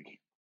G League?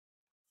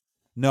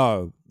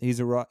 No, he's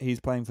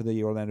playing for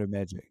the Orlando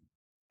Magic.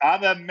 Are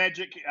the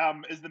Magic?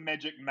 Is the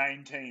Magic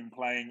main team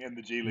playing in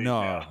the G League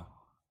No. now?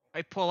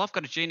 Hey, Paul, I've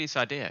got a genius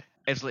idea.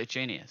 Absolute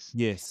genius.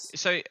 Yes.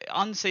 So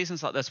on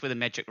seasons like this where the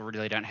Magic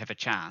really don't have a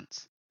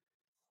chance,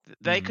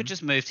 they could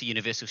just move to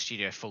Universal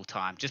Studio full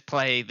time. Just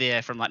play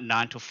there from like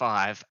 9 to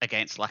 5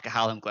 against like a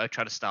Harlem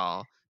Globetrotter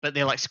style, but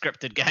they're like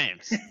scripted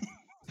games.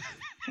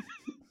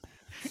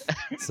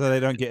 So they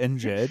don't get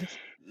injured.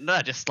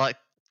 No, just like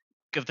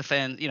give the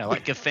fans,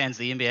 give fans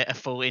the NBA a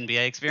full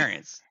NBA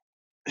experience.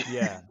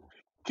 Yeah.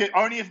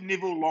 Only if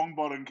Neville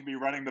Longbottom can be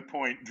running the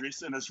point,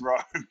 dressed in his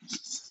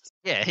robes.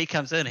 Yeah, he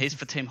comes in. He's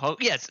for Team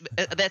Hogwarts. Yes,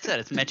 that's it.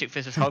 It's Magic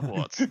versus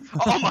Hogwarts.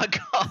 Oh my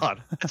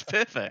god, it's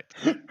perfect.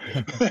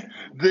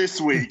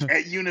 This week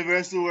at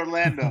Universal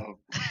Orlando,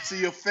 see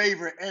your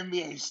favorite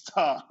NBA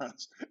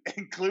stars,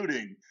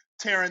 including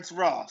Terrence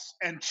Ross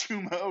and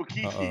Chuma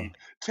Okeke,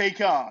 take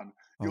on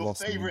I Your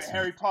lost my favorite internet.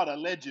 Harry Potter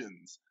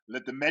legends.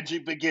 Let the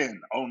magic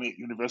begin. Only at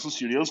Universal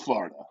Studios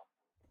Florida.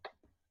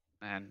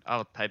 Man, I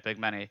would pay big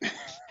money.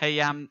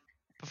 Hey,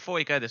 before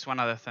we go, there's one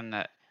other thing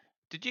that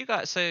did you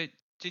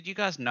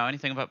guys know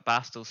anything about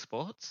Barstool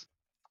Sports?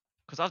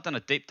 Because I've done a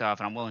deep dive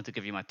and I'm willing to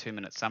give you my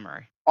 2-minute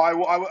summary. I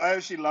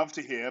actually love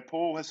to hear.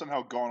 Paul has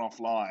somehow gone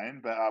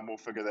offline, but we'll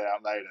figure that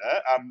out later.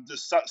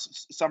 Just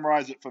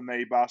summarize it for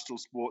me. Barstool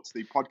Sports,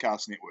 the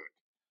podcast network.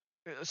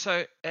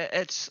 So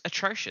it's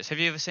atrocious. Have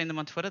you ever seen them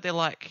on Twitter? They're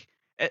like,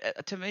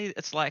 to me,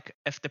 it's like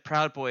if the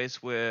Proud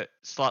Boys were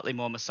slightly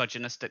more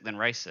misogynistic than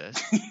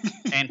racist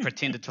and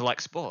pretended to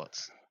like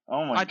sports.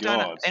 Oh my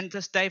God. And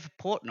this Dave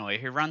Portnoy,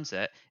 who runs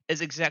it,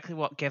 is exactly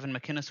what Gavin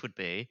McInnes would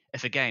be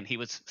if, again, he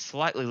was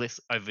slightly less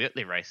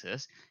overtly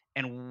racist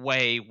and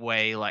way,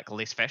 way like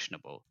less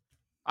fashionable.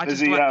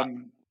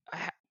 Gavin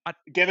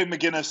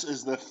McInnes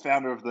is the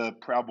founder of the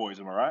Proud Boys,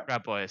 am I right?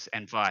 Proud Boys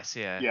and Vice,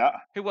 yeah. Yeah.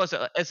 Who is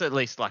at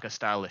least like a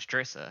stylish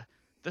dresser.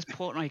 This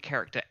Portnoy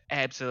character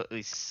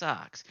absolutely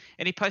sucks.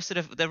 And he posted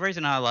the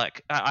reason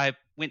I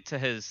went to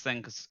his thing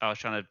because I was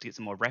trying to get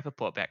some more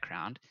Rappaport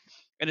background.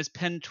 And his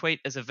pinned tweet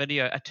is a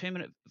video, a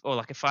 2-minute or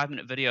like a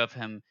 5-minute video of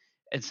him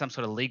in some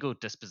sort of legal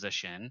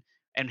disposition.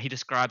 And he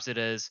describes it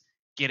as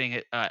getting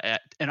it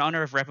in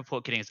honor of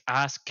Rappaport getting his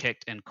ass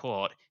kicked in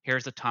court.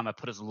 Here's the time I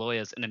put his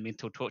lawyers in a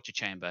mental torture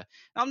chamber.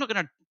 Now, I'm not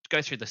going to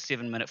go through the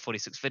 7-minute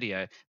 46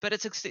 video, but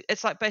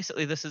it's like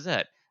basically this is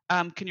it.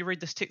 Can you read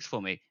this text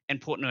for me?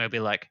 And Portnoy will be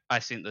like, I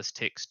sent this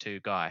text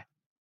to Guy.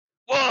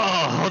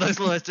 Whoa, those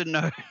lawyers didn't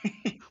know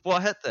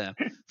what hit them.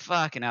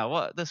 Fucking hell,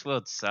 what? This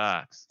world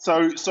sucks.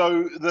 So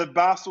the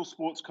Barstool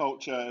sports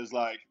culture is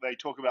like they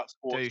talk about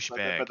sports,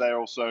 but they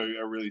also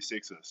are really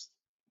sexist.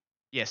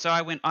 Yeah, so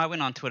I went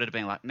on Twitter to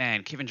being like,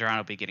 man, Kevin Durant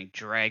will be getting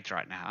dragged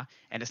right now,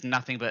 and it's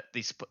nothing but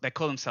these. They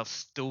call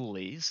themselves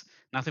stoolies,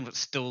 nothing but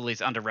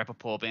stoolies under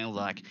Rappaport being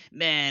like,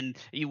 man,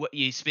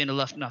 you spend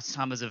enough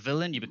time as a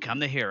villain, you become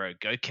the hero.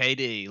 Go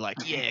KD, like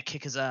yeah,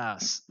 kick his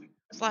ass.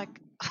 It's like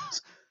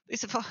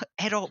these are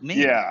adult men.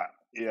 Yeah,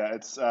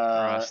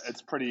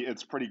 it's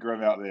pretty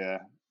grim out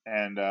there.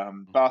 And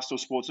Barstool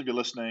Sports, if you're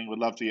listening, would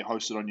love to get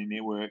hosted on your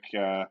network.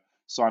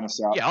 Sign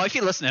us up. Yeah, if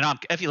you're listening,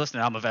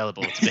 I'm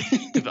available to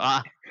be.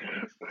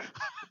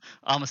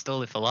 I'm a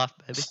Stoolie for life,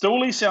 baby.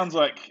 Stoolie sounds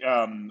like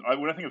when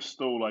I think of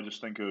stool, I just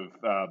think of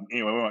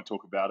anyway. We won't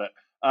talk about it.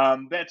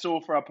 That's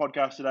all for our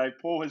podcast today.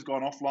 Paul has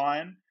gone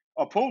offline.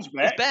 Oh, Paul's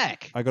back. He's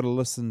back. I got to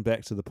listen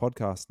back to the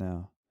podcast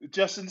now.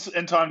 Just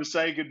in time to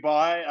say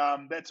goodbye.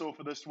 That's all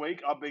for this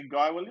week. I've been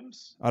Guy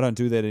Williams. I don't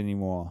do that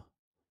anymore,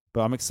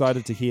 but I'm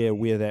excited to hear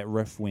where that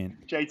riff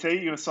went. JT,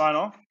 you gonna sign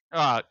off?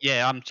 Oh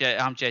yeah, I'm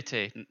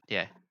JT.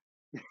 Yeah.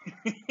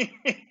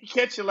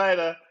 Catch you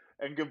later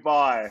and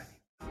goodbye.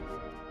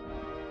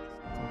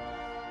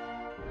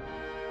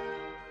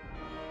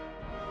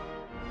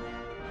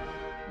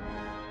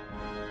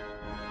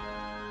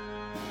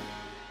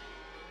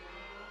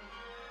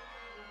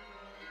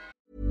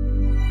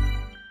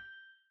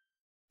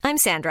 I'm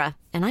Sandra,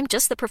 and I'm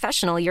just the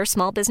professional your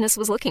small business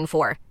was looking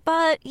for.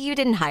 But you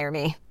didn't hire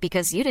me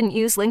because you didn't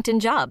use LinkedIn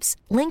Jobs.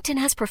 LinkedIn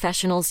has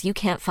professionals you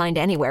can't find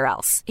anywhere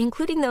else,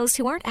 including those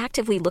who aren't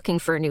actively looking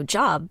for a new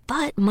job,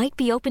 but might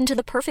be open to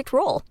the perfect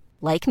role,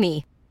 like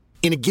me.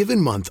 In a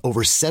given month,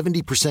 over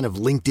 70% of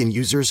LinkedIn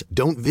users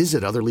don't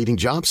visit other leading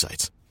job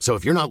sites. So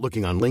if you're not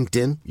looking on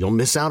LinkedIn, you'll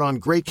miss out on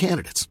great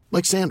candidates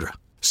like Sandra.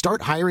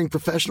 Start hiring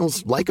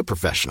professionals like a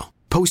professional.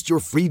 Post your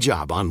free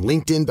job on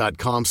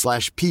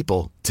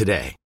linkedin.com/people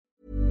today.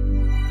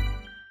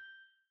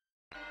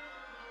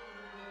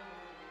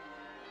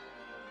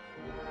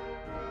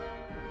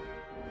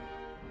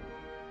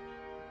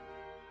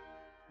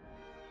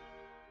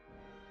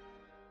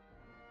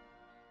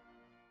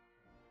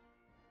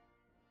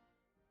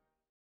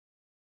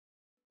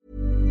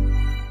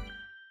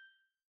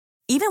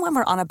 Even when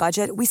we're on a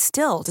budget, we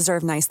still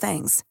deserve nice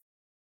things.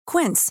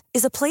 Quince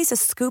is a place to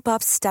scoop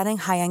up stunning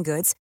high-end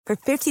goods for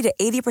 50 to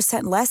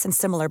 80% less than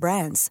similar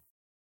brands.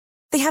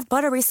 They have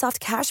buttery soft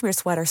cashmere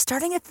sweaters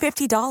starting at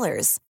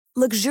 $50,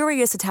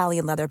 luxurious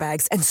Italian leather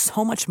bags, and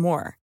so much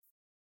more.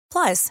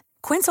 Plus,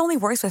 Quince only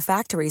works with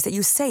factories that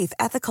use safe,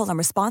 ethical, and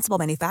responsible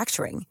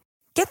manufacturing.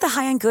 Get the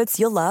high-end goods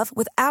you'll love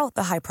without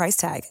the high price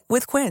tag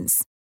with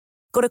Quince.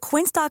 Go to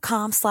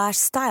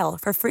quince.com/style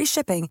for free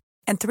shipping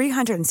and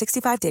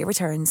 365-day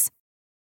returns.